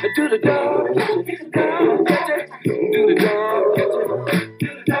 Do the dog, do the dog, do the dog,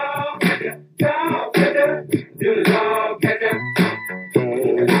 do the dog, do the dog,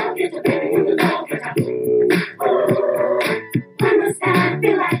 Why must I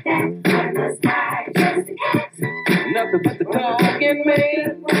feel like that? Why must I chase the cat? Nothing but the dog in me.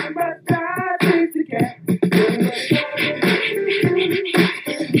 Why must I chase the cat?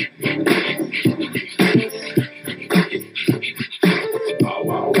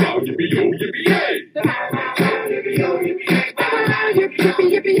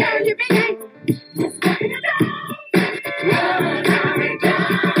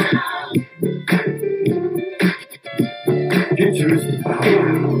 Futuristic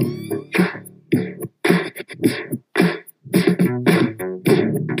power.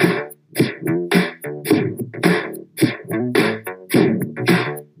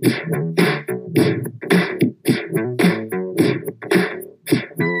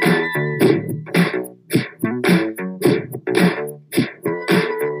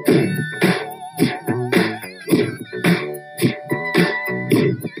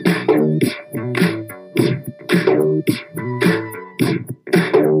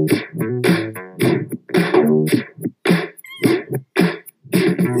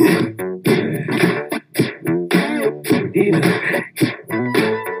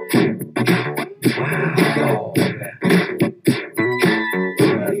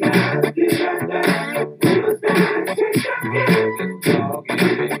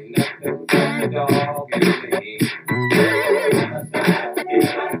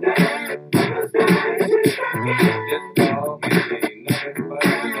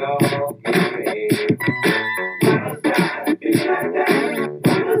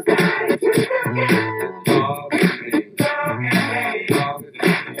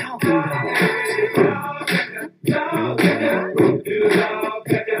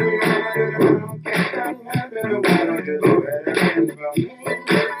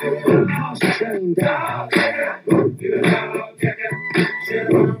 House trained dog.